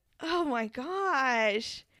 Oh my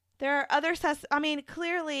gosh. There are other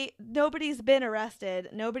clearly nobody's been arrested.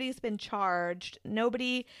 Nobody's been charged.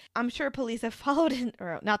 I'm sure police have followed in,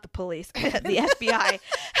 or not the police, the FBI.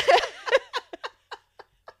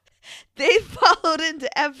 They followed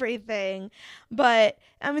into everything. But,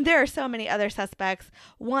 there are so many other suspects.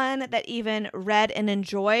 One that even read and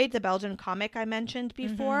enjoyed the Belgian comic I mentioned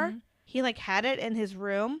before. He, had it in his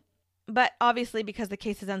room. But obviously, because the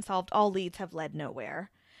case is unsolved, all leads have led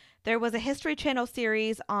nowhere. There was a History Channel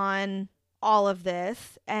series on all of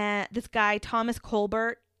this. And this guy, Thomas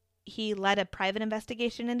Colbert, he led a private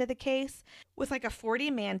investigation into the case with a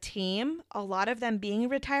 40-man team, a lot of them being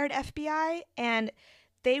retired FBI. And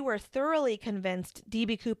they were thoroughly convinced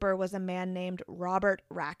D.B. Cooper was a man named Robert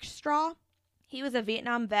Rackstraw. He was a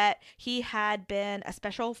Vietnam vet. He had been a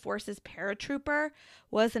Special Forces paratrooper,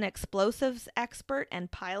 was an explosives expert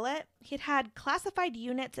and pilot. He'd had classified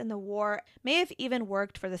units in the war, may have even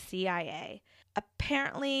worked for the CIA.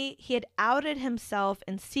 Apparently, he had outed himself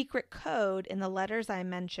in secret code in the letters I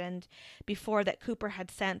mentioned before that Cooper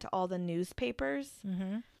had sent to all the newspapers.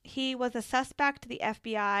 He was a suspect to the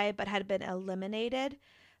FBI, but had been eliminated.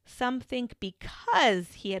 Some think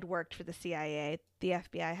because he had worked for the CIA, the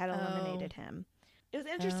FBI had eliminated him. It was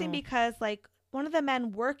interesting because, one of the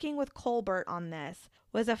men working with Colbert on this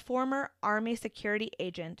was a former Army security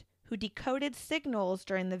agent who decoded signals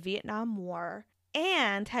during the Vietnam War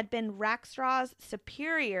and had been Rackstraw's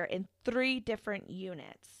superior in 3 different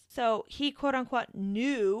units. So he, quote-unquote,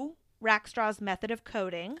 knew Rackstraw's method of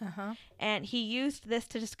coding, and he used this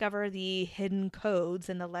to discover the hidden codes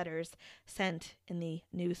in the letters sent in the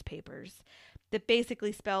newspapers that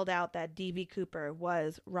basically spelled out that D.B. Cooper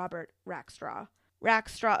was Robert Rackstraw.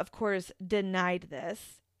 Rackstraw, of course, denied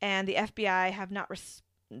this, and the FBI have not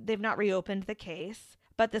they've not reopened the case.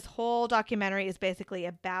 But this whole documentary is basically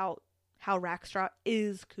about how Rackstraw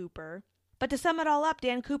is Cooper. But to sum it all up,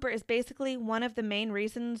 Dan Cooper is basically one of the main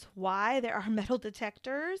reasons why there are metal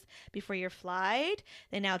detectors before your flight.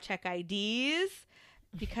 They now check IDs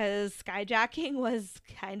because skyjacking was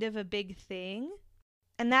kind of a big thing.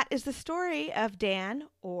 And that is the story of Dan,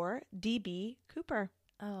 or D.B. Cooper.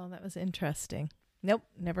 Oh, that was interesting. Nope,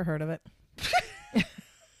 never heard of it.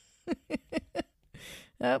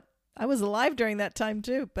 Nope. I was alive during that time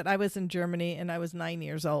too, but I was in Germany and I was 9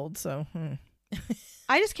 years old, so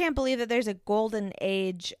I just can't believe that there's a golden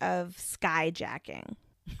age of skyjacking.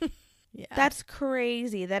 Yeah. That's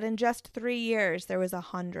crazy that in just 3 years there was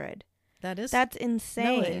 100. That's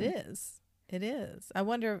insane. No, it is. It is. I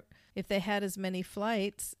wonder if they had as many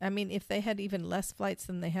flights. I mean, if they had even less flights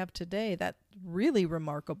than they have today, that's really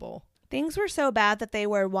remarkable. Things were so bad that they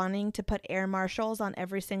were wanting to put air marshals on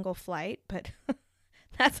every single flight, but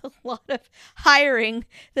that's a lot of hiring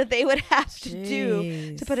that they would have to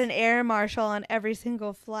do to put an air marshal on every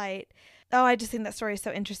single flight. Oh, I just think that story is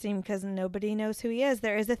so interesting because nobody knows who he is.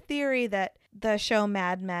 There is a theory that the show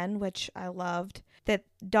Mad Men, which I loved, that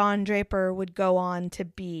Don Draper would go on to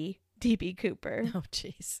be D.B. Cooper. Oh,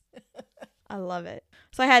 jeez. I love it.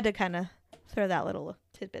 So I had to kind of throw that little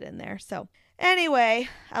tidbit in there. So anyway,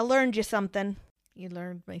 I learned you something. You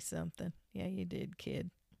learned me something. Yeah, you did,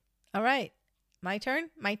 kid. All right. My turn?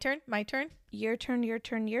 My turn? My turn? Your turn, your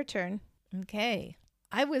turn, your turn. Okay.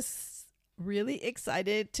 I was really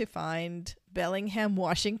excited to find Bellingham,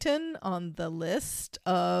 Washington on the list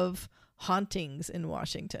of hauntings in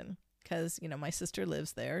Washington because, you know, my sister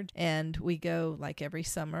lives there and we go like every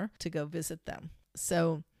summer to go visit them.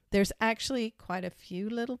 So there's actually quite a few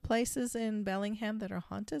little places in Bellingham that are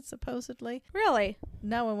haunted, supposedly. Really?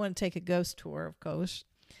 Now I want to take a ghost tour, of course.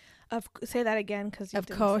 Say that again, because of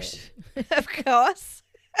course. Of course.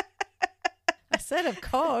 I said, of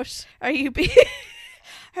course. Are you being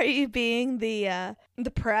the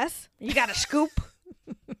press? You got a scoop?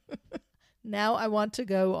 Now I want to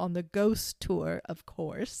go on the ghost tour, of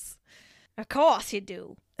course. Of course you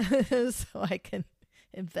do. So I can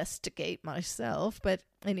investigate myself. But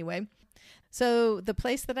anyway, so the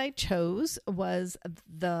place that I chose was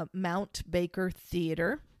the Mount Baker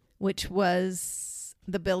Theater, which was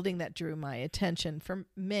the building that drew my attention for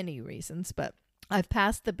many reasons. But I've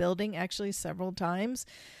passed the building actually several times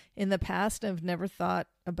in the past. I've never thought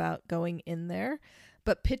about going in there.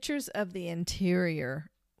 But pictures of the interior,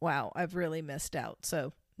 wow, I've really missed out.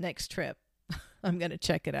 So next trip, I'm going to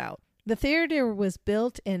check it out. The theater was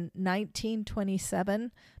built in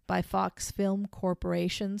 1927 by Fox Film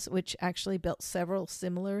Corporations, which actually built several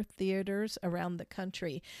similar theaters around the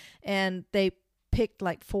country. And they picked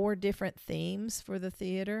like 4 different themes for the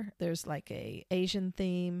theater. There's like a Asian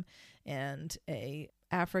theme and a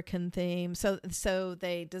African theme. So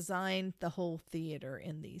they designed the whole theater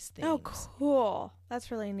in these themes. Oh, cool.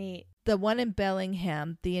 That's really neat. The one in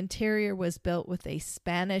Bellingham, the interior was built with a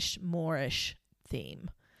Spanish Moorish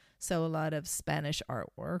theme. So a lot of Spanish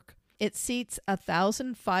artwork. It seats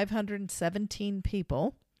 1,517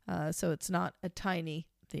 people. So it's not a tiny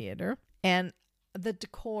theater. And the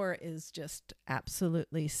decor is just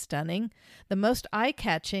absolutely stunning. The most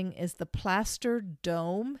eye-catching is the plaster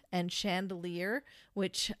dome and chandelier,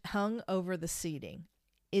 which hung over the seating.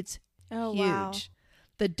 It's huge. Wow.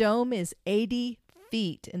 The dome is 80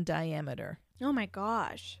 feet in diameter. Oh, my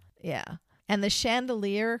gosh. Yeah. And the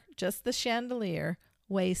chandelier, just the chandelier,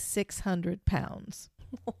 weighs 600 pounds.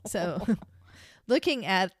 So looking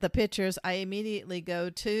at the pictures, I immediately go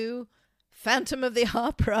to Phantom of the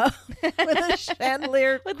Opera with a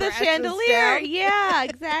chandelier. With the chandelier. Down. Yeah,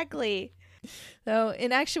 exactly. So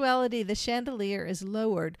in actuality, the chandelier is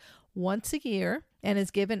lowered once a year and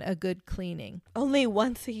is given a good cleaning. Only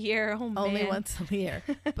once a year. Oh, man. Only once a year.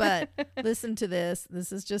 But listen to this.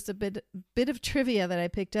 This is just a bit of trivia that I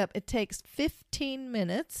picked up. It takes 15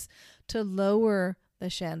 minutes to lower the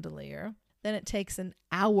chandelier. Then it takes an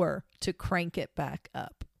hour to crank it back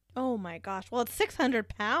up. Oh my gosh. Well, it's 600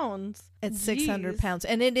 pounds. It's Jeez. 600 pounds.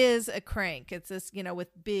 And it is a crank. It's this, with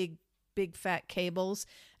big fat cables.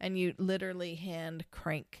 And you literally hand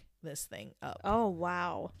crank this thing up. Oh,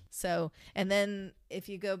 wow. So, and then if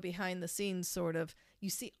you go behind the scenes, sort of, you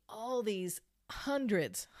see all these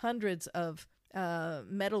hundreds of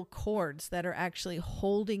metal cords that are actually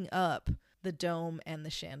holding up the dome and the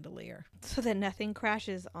chandelier. So that nothing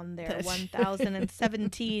crashes on their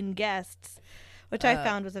 1,017 guests, which I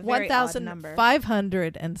found was a very odd number.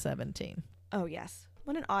 1,517. Oh, yes.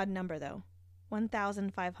 What an odd number, though.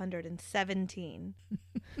 1,517.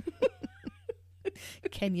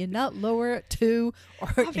 Can you not lower it 2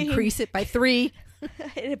 or increase it by 3?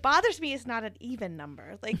 It bothers me it's not an even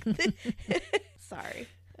number. Like, sorry.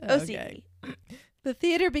 Okay. OCD. The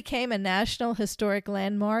theater became a National Historic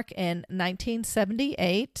Landmark in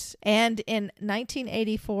 1978, and in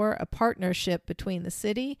 1984, a partnership between the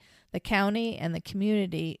city, the county, and the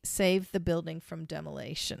community saved the building from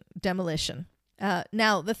demolition.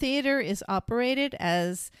 Now, the theater is operated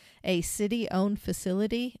as a city-owned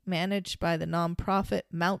facility managed by the nonprofit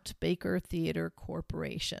Mount Baker Theater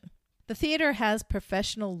Corporation. The theater has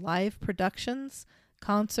professional live productions,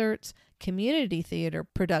 concerts, community theater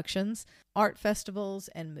productions, art festivals,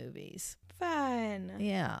 and movies. Fun.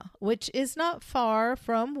 Yeah, which is not far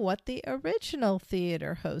from what the original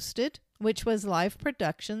theater hosted, which was live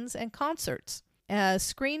productions and concerts. A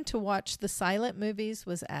screen to watch the silent movies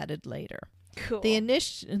was added later. Cool. The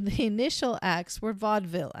initial acts were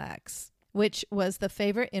vaudeville acts, which was the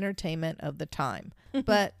favorite entertainment of the time.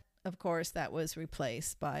 But, of course, that was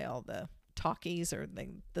replaced by all the talkies or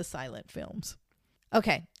the silent films.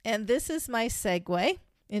 Okay, and this is my segue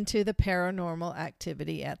into the paranormal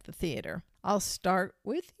activity at the theater. I'll start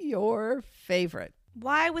with your favorite.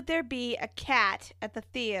 Why would there be a cat at the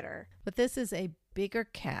theater? But this is a bigger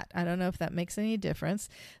cat. I don't know if that makes any difference.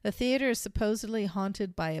 The theater is supposedly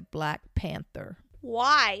haunted by a black panther.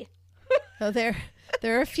 Why? So there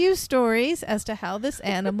are a few stories as to how this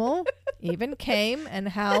animal even came and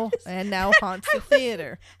now haunts the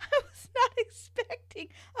theater. I was not expecting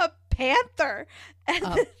a panther at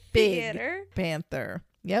the theater. Big panther.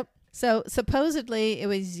 Yep. So supposedly it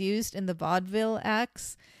was used in the vaudeville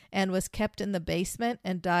acts and was kept in the basement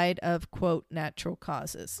and died of, quote, natural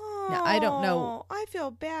causes. Oh, Now, I don't know. I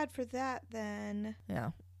feel bad for that then.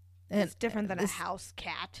 Yeah. It's different than a this, house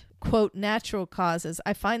cat. quote, natural causes.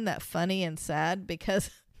 I find that funny and sad because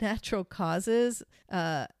natural causes,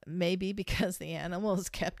 maybe because the animal is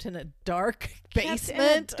kept in a dark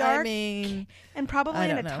basement. I mean, and probably I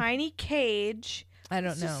in don't a know. tiny cage. I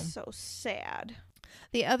don't It's know. just so sad.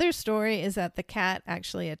 The other story is that the cat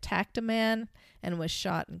actually attacked a man and was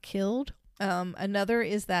shot and killed. Another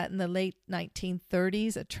is that in the late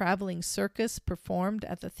 1930s, a traveling circus performed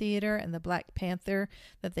at the theater, and the Black Panther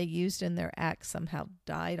that they used in their act somehow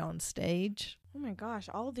died on stage. Oh my gosh,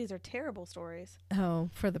 all of these are terrible stories. Oh,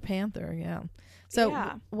 for the panther, yeah. So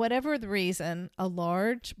Yeah. whatever the reason, a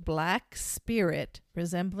large black spirit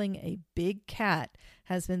resembling a big cat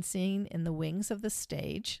has been seen in the wings of the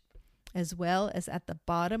stage, as well as at the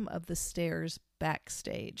bottom of the stairs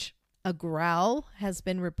backstage. A growl has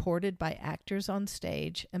been reported by actors on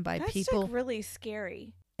stage and by That's people like really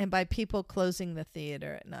scary. closing the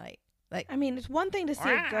theater at night. Like, I mean, it's one thing to see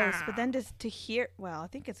a ghost, but then just to hear, well, I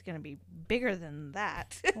think it's going to be bigger than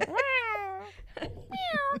that.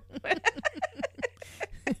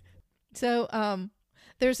 So,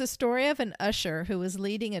 there's a story of an usher who was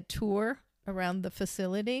leading a tour around the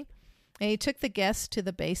facility, and he took the guests to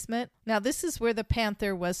the basement. Now, this is where the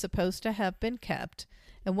panther was supposed to have been kept,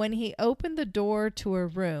 and when he opened the door to a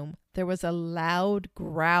room, there was a loud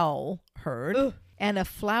growl heard, Ugh. and a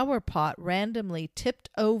flower pot randomly tipped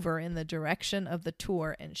over in the direction of the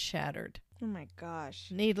tour and shattered. Oh my gosh.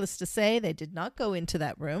 Needless to say, they did not go into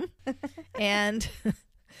that room, and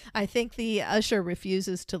I think the usher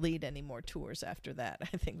refuses to lead any more tours after that.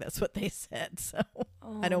 I think that's what they said, so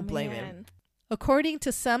I don't blame him. Man. According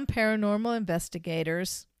to some paranormal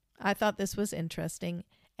investigators, I thought this was interesting,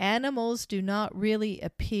 animals do not really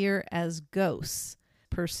appear as ghosts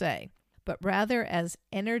per se, but rather as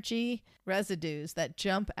energy residues that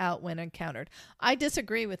jump out when encountered. I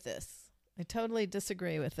disagree with this. I totally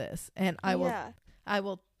disagree with this, and I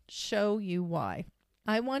will show you why.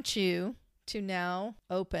 I want you to now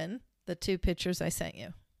open the two pictures I sent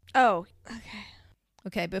you. Oh, okay.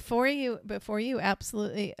 Okay, before you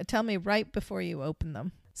absolutely tell me right before you open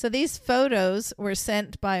them. So these photos were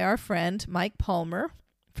sent by our friend Mike Palmer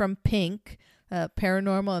from Pink,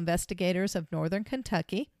 Paranormal Investigators of Northern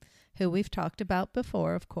Kentucky, who we've talked about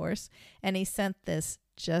before, of course, and he sent this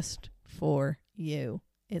just for you.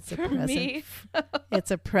 It's a For present. me? It's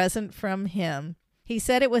a present from him. He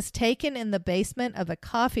said it was taken in the basement of a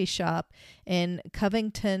coffee shop in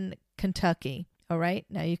Covington, Kentucky. All right,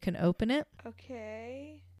 now you can open it.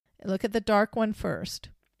 Okay. Look at the dark one first.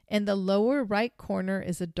 In the lower right corner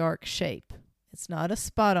is a dark shape. It's not a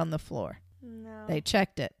spot on the floor. No. They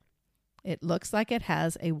checked it. It looks like it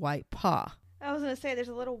has a white paw. I was going to say there's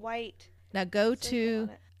a little white Now go circle to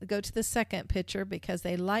on it. the second picture because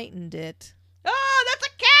they lightened it. Oh, that's a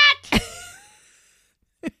cat!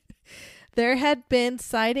 There had been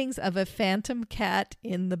sightings of a phantom cat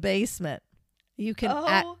in the basement. You can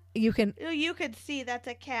You could see that's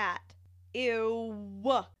a cat. Ew.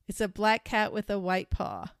 It's a black cat with a white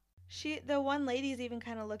paw. The one lady's even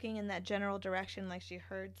kind of looking in that general direction like she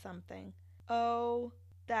heard something. Oh,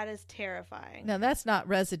 that is terrifying. Now, that's not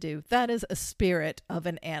residue. That is a spirit of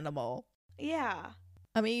an animal. Yeah.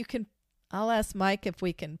 I mean, I'll ask Mike if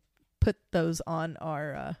we can put those on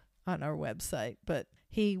our website, but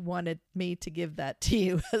he wanted me to give that to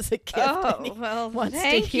you as a gift. Oh, well,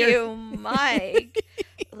 thank you, Mike.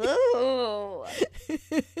 Ooh.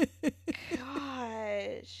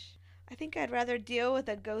 Gosh. I think I'd rather deal with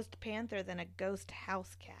a ghost panther than a ghost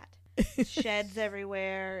house cat. Sheds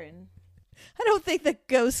everywhere and... I don't think the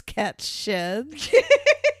ghost cat sheds.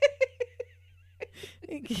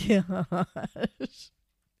 Gosh.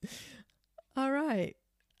 All right.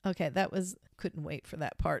 Okay, couldn't wait for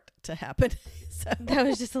that part to happen. So. That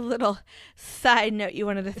was just a little side note you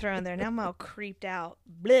wanted to throw in there. Now I'm all creeped out.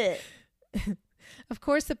 Blech. Of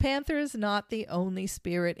course, the panther is not the only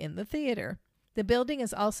spirit in the theater. The building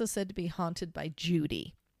is also said to be haunted by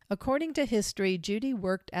Judy. According to history, Judy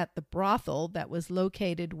worked at the brothel that was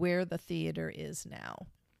located where the theater is now.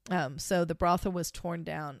 So the brothel was torn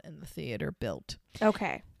down and the theater built.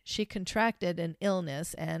 Okay. She contracted an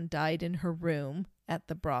illness and died in her room at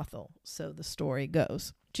the brothel, so the story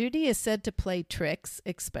goes. Judy is said to play tricks,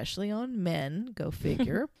 especially on men, go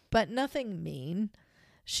figure, but nothing mean.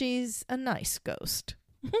 She's a nice ghost.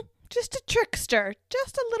 Just a trickster.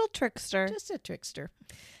 Just a little trickster. Just a trickster.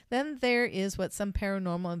 Then there is what some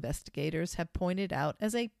paranormal investigators have pointed out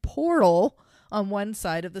as a portal on one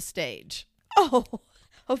side of the stage. Oh,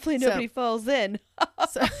 hopefully nobody falls in.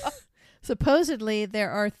 So, supposedly,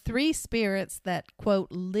 there are 3 spirits that, quote,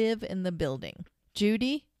 live in the building.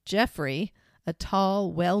 Judy, Jeffrey, a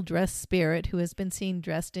tall, well-dressed spirit who has been seen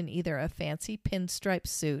dressed in either a fancy pinstripe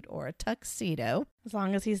suit or a tuxedo. As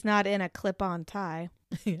long as he's not in a clip-on tie.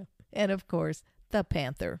 Yeah. And, of course, the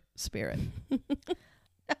panther spirit.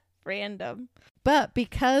 Random. But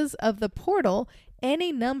because of the portal,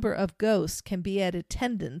 any number of ghosts can be at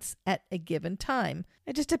attendance at a given time.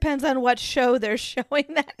 It just depends on what show they're showing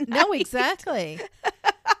that night. No, exactly.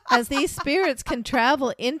 As these spirits can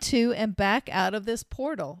travel into and back out of this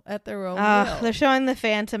portal at their own will. They're showing the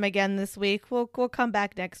Phantom again this week. We'll come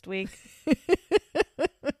back next week. I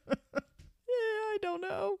don't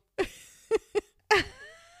know.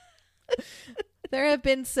 There have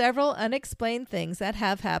been several unexplained things that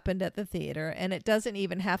have happened at the theater, and it doesn't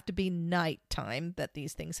even have to be nighttime that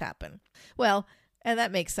these things happen. Well, and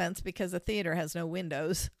that makes sense because the theater has no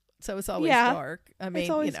windows, so it's always dark. I mean, it's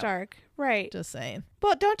always dark. Right. Just saying.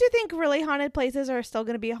 Well, don't you think really haunted places are still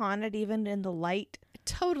going to be haunted even in the light? I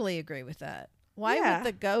totally agree with that. Why would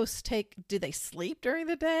the ghosts do they sleep during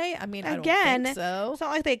the day? I mean, I don't think so. It's not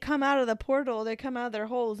like they come out of the portal. They come out of their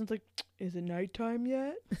holes and it's like, is it nighttime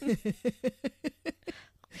yet?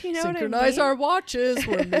 You know Synchronize what I mean? our watches.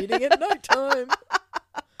 We're meeting at nighttime.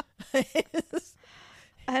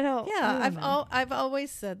 I've always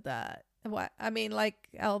said that. I mean, like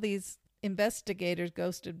all these investigators,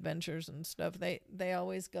 Ghost Adventures and stuff, they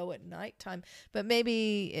always go at nighttime, but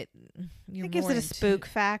maybe it gives it a spook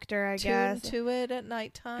factor, I guess, to it at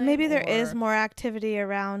nighttime. Maybe there is more activity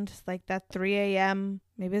around like that 3 a.m.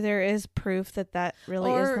 Maybe there is proof that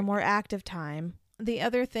really is the more active time. The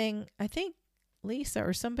other thing, I think Lisa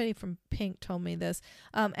or somebody from Pink told me this,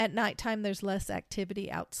 at nighttime there's less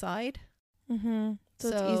activity outside. Mm-hmm. So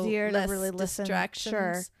it's easier to really listen.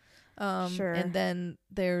 Distractions. Sure. And then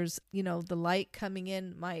there's, the light coming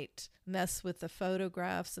in might mess with the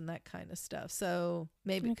photographs and that kind of stuff. So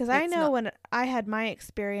maybe because I know when I had my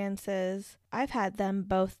experiences, I've had them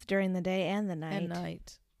both during the day and the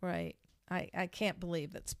night. Right. I can't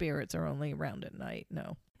believe that spirits are only around at night.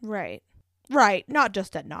 No. Right. Not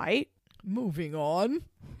just at night. Moving on.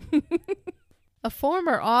 A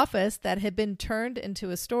former office that had been turned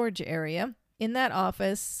into a storage area. In that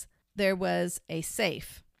office, there was a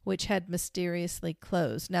safe, which had mysteriously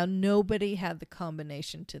closed. Now, nobody had the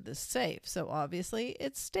combination to the safe, so obviously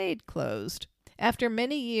it stayed closed. After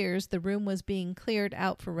many years, the room was being cleared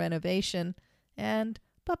out for renovation, and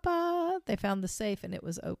they found the safe and it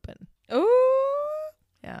was open. Ooh!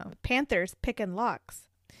 Yeah. Panthers picking locks.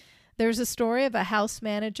 There's a story of a house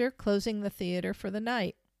manager closing the theater for the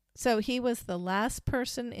night. So he was the last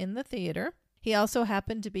person in the theater. He also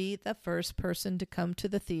happened to be the first person to come to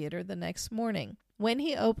the theater the next morning. When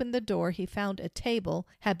he opened the door, he found a table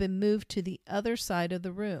had been moved to the other side of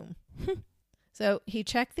the room. So he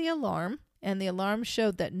checked the alarm, and the alarm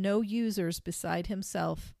showed that no users beside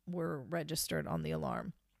himself were registered on the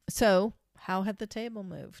alarm. So how had the table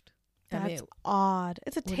moved? That's odd.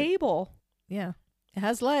 It's a table. Yeah. It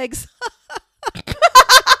has legs.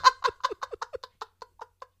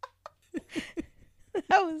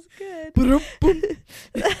 That was good.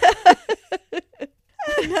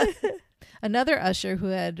 Another usher who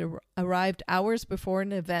had arrived hours before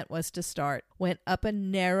an event was to start went up a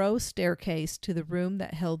narrow staircase to the room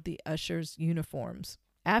that held the ushers' uniforms.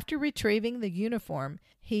 After retrieving the uniform,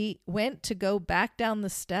 he went to go back down the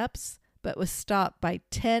steps, but was stopped by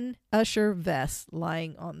 10 usher vests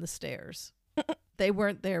lying on the stairs. They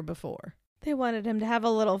weren't there before. They wanted him to have a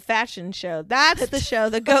little fashion show. That's the show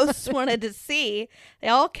the ghosts wanted to see. They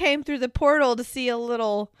all came through the portal to see a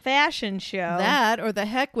little fashion show. That, or the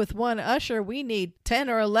heck with one usher, we need 10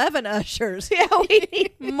 or 11 ushers. Yeah, we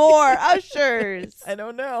need more ushers. I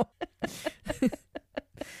don't know.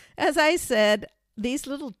 As I said, these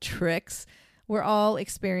little tricks were all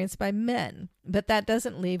experienced by men, but that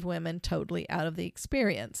doesn't leave women totally out of the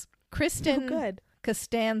experience. Kristen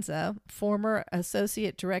Costanza, former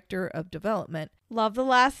Associate Director of Development. Love the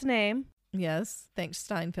last name. Yes, thanks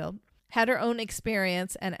Steinfeld. Had her own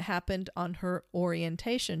experience, and it happened on her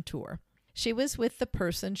orientation tour. She was with the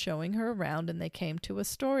person showing her around, and they came to a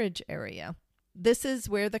storage area. This is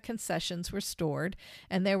where the concessions were stored,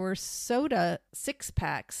 and there were soda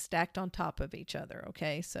 6-packs stacked on top of each other.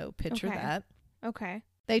 Okay, so picture that. Okay.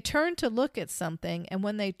 They turned to look at something, and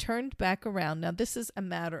when they turned back around, now this is a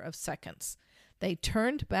matter of seconds. They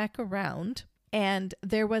turned back around, and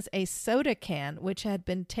there was a soda can which had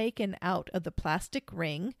been taken out of the plastic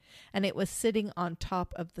ring, and it was sitting on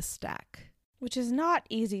top of the stack. Which is not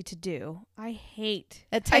easy to do. I hate.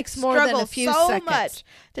 It takes more than a few so seconds. Much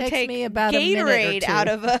to Takes take me about Gatorade a minute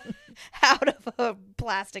or two. out of a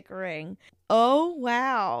plastic ring. Oh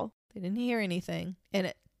wow! They didn't hear anything, and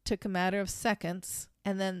it took a matter of seconds,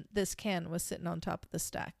 and then this can was sitting on top of the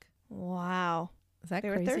stack. Wow! Is that they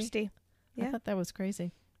crazy? were thirsty. Yeah. I thought that was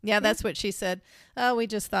crazy. Yeah, that's what she said. Oh, we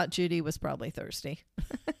just thought Judy was probably thirsty.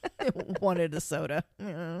 Wanted a soda.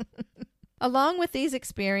 Along with these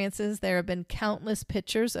experiences, there have been countless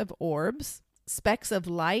pictures of orbs. Specks of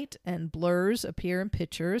light and blurs appear in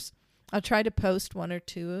pictures. I'll try to post 1 or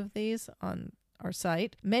 2 of these on our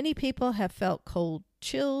site. Many people have felt cold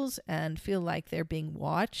chills and feel like they're being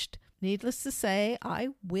watched. Needless to say, I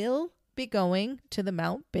will be going to the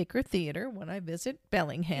Mount Baker Theater when I visit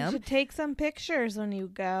Bellingham. You should take some pictures when you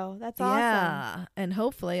go. That's awesome. Yeah, and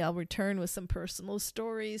hopefully I'll return with some personal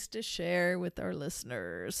stories to share with our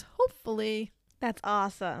listeners. Hopefully. That's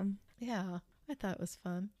awesome. Yeah, I thought it was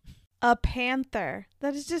fun. A panther.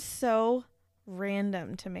 That is just so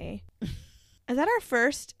random to me. Is that our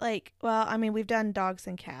first, we've done dogs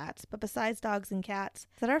and cats, but besides dogs and cats,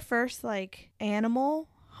 is that our first, animal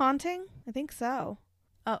haunting? I think so.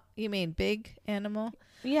 Oh, you mean big animal?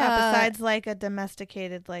 Yeah, besides a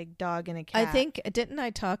domesticated dog and a cat. I think, didn't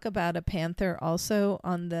I talk about a panther also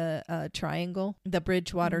on the triangle, the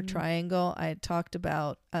Bridgewater Triangle? I had talked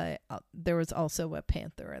about, there was also a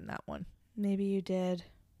panther in that one. Maybe you did.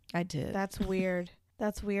 I did. That's weird.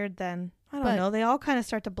 That's weird then. I don't know. They all kind of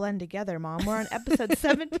start to blend together, Mom. We're on episode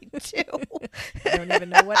 72. I don't even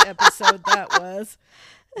know what episode that was.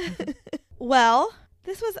 Well,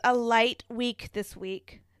 this was a light week this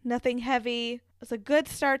week. Nothing heavy. It was a good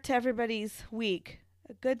start to everybody's week.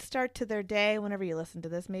 A good start to their day whenever you listen to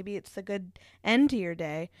this. Maybe it's a good end to your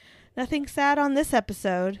day. Nothing sad on this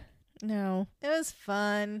episode. No, it was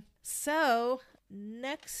fun. So,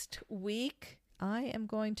 next week, I am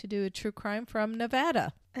going to do a true crime from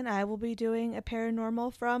Nevada. And I will be doing a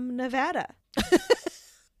paranormal from Nevada.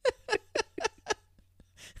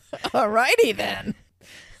 Alrighty then.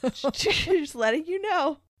 Just letting you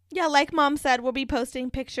know. Yeah, like Mom said, we'll be posting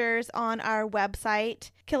pictures on our website,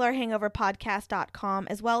 killerhangoverpodcast.com,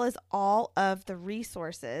 as well as all of the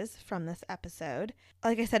resources from this episode.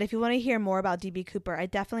 Like I said, if you want to hear more about D.B. Cooper, I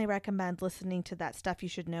definitely recommend listening to that Stuff You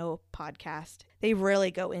Should Know podcast. They really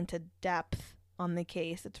go into depth on the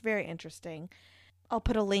case. It's very interesting. I'll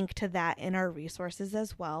put a link to that in our resources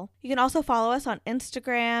as well. You can also follow us on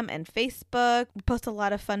Instagram and Facebook. We post a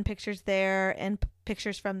lot of fun pictures there and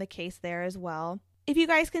pictures from the case there as well. If you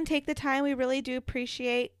guys can take the time, we really do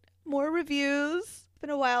appreciate more reviews. It's been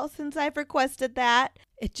a while since I've requested that.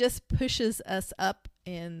 It just pushes us up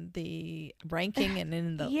in the ranking and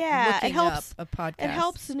in the it helps up a podcast. It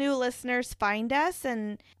helps new listeners find us,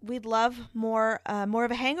 and we'd love more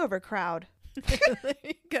of a hangover crowd. There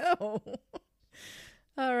you go.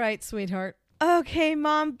 All right, sweetheart. Okay,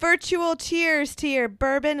 Mom, virtual cheers to your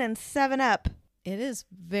bourbon and 7-Up. It is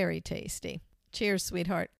very tasty. Cheers,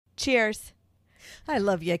 sweetheart. Cheers. I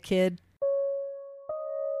love you, kid.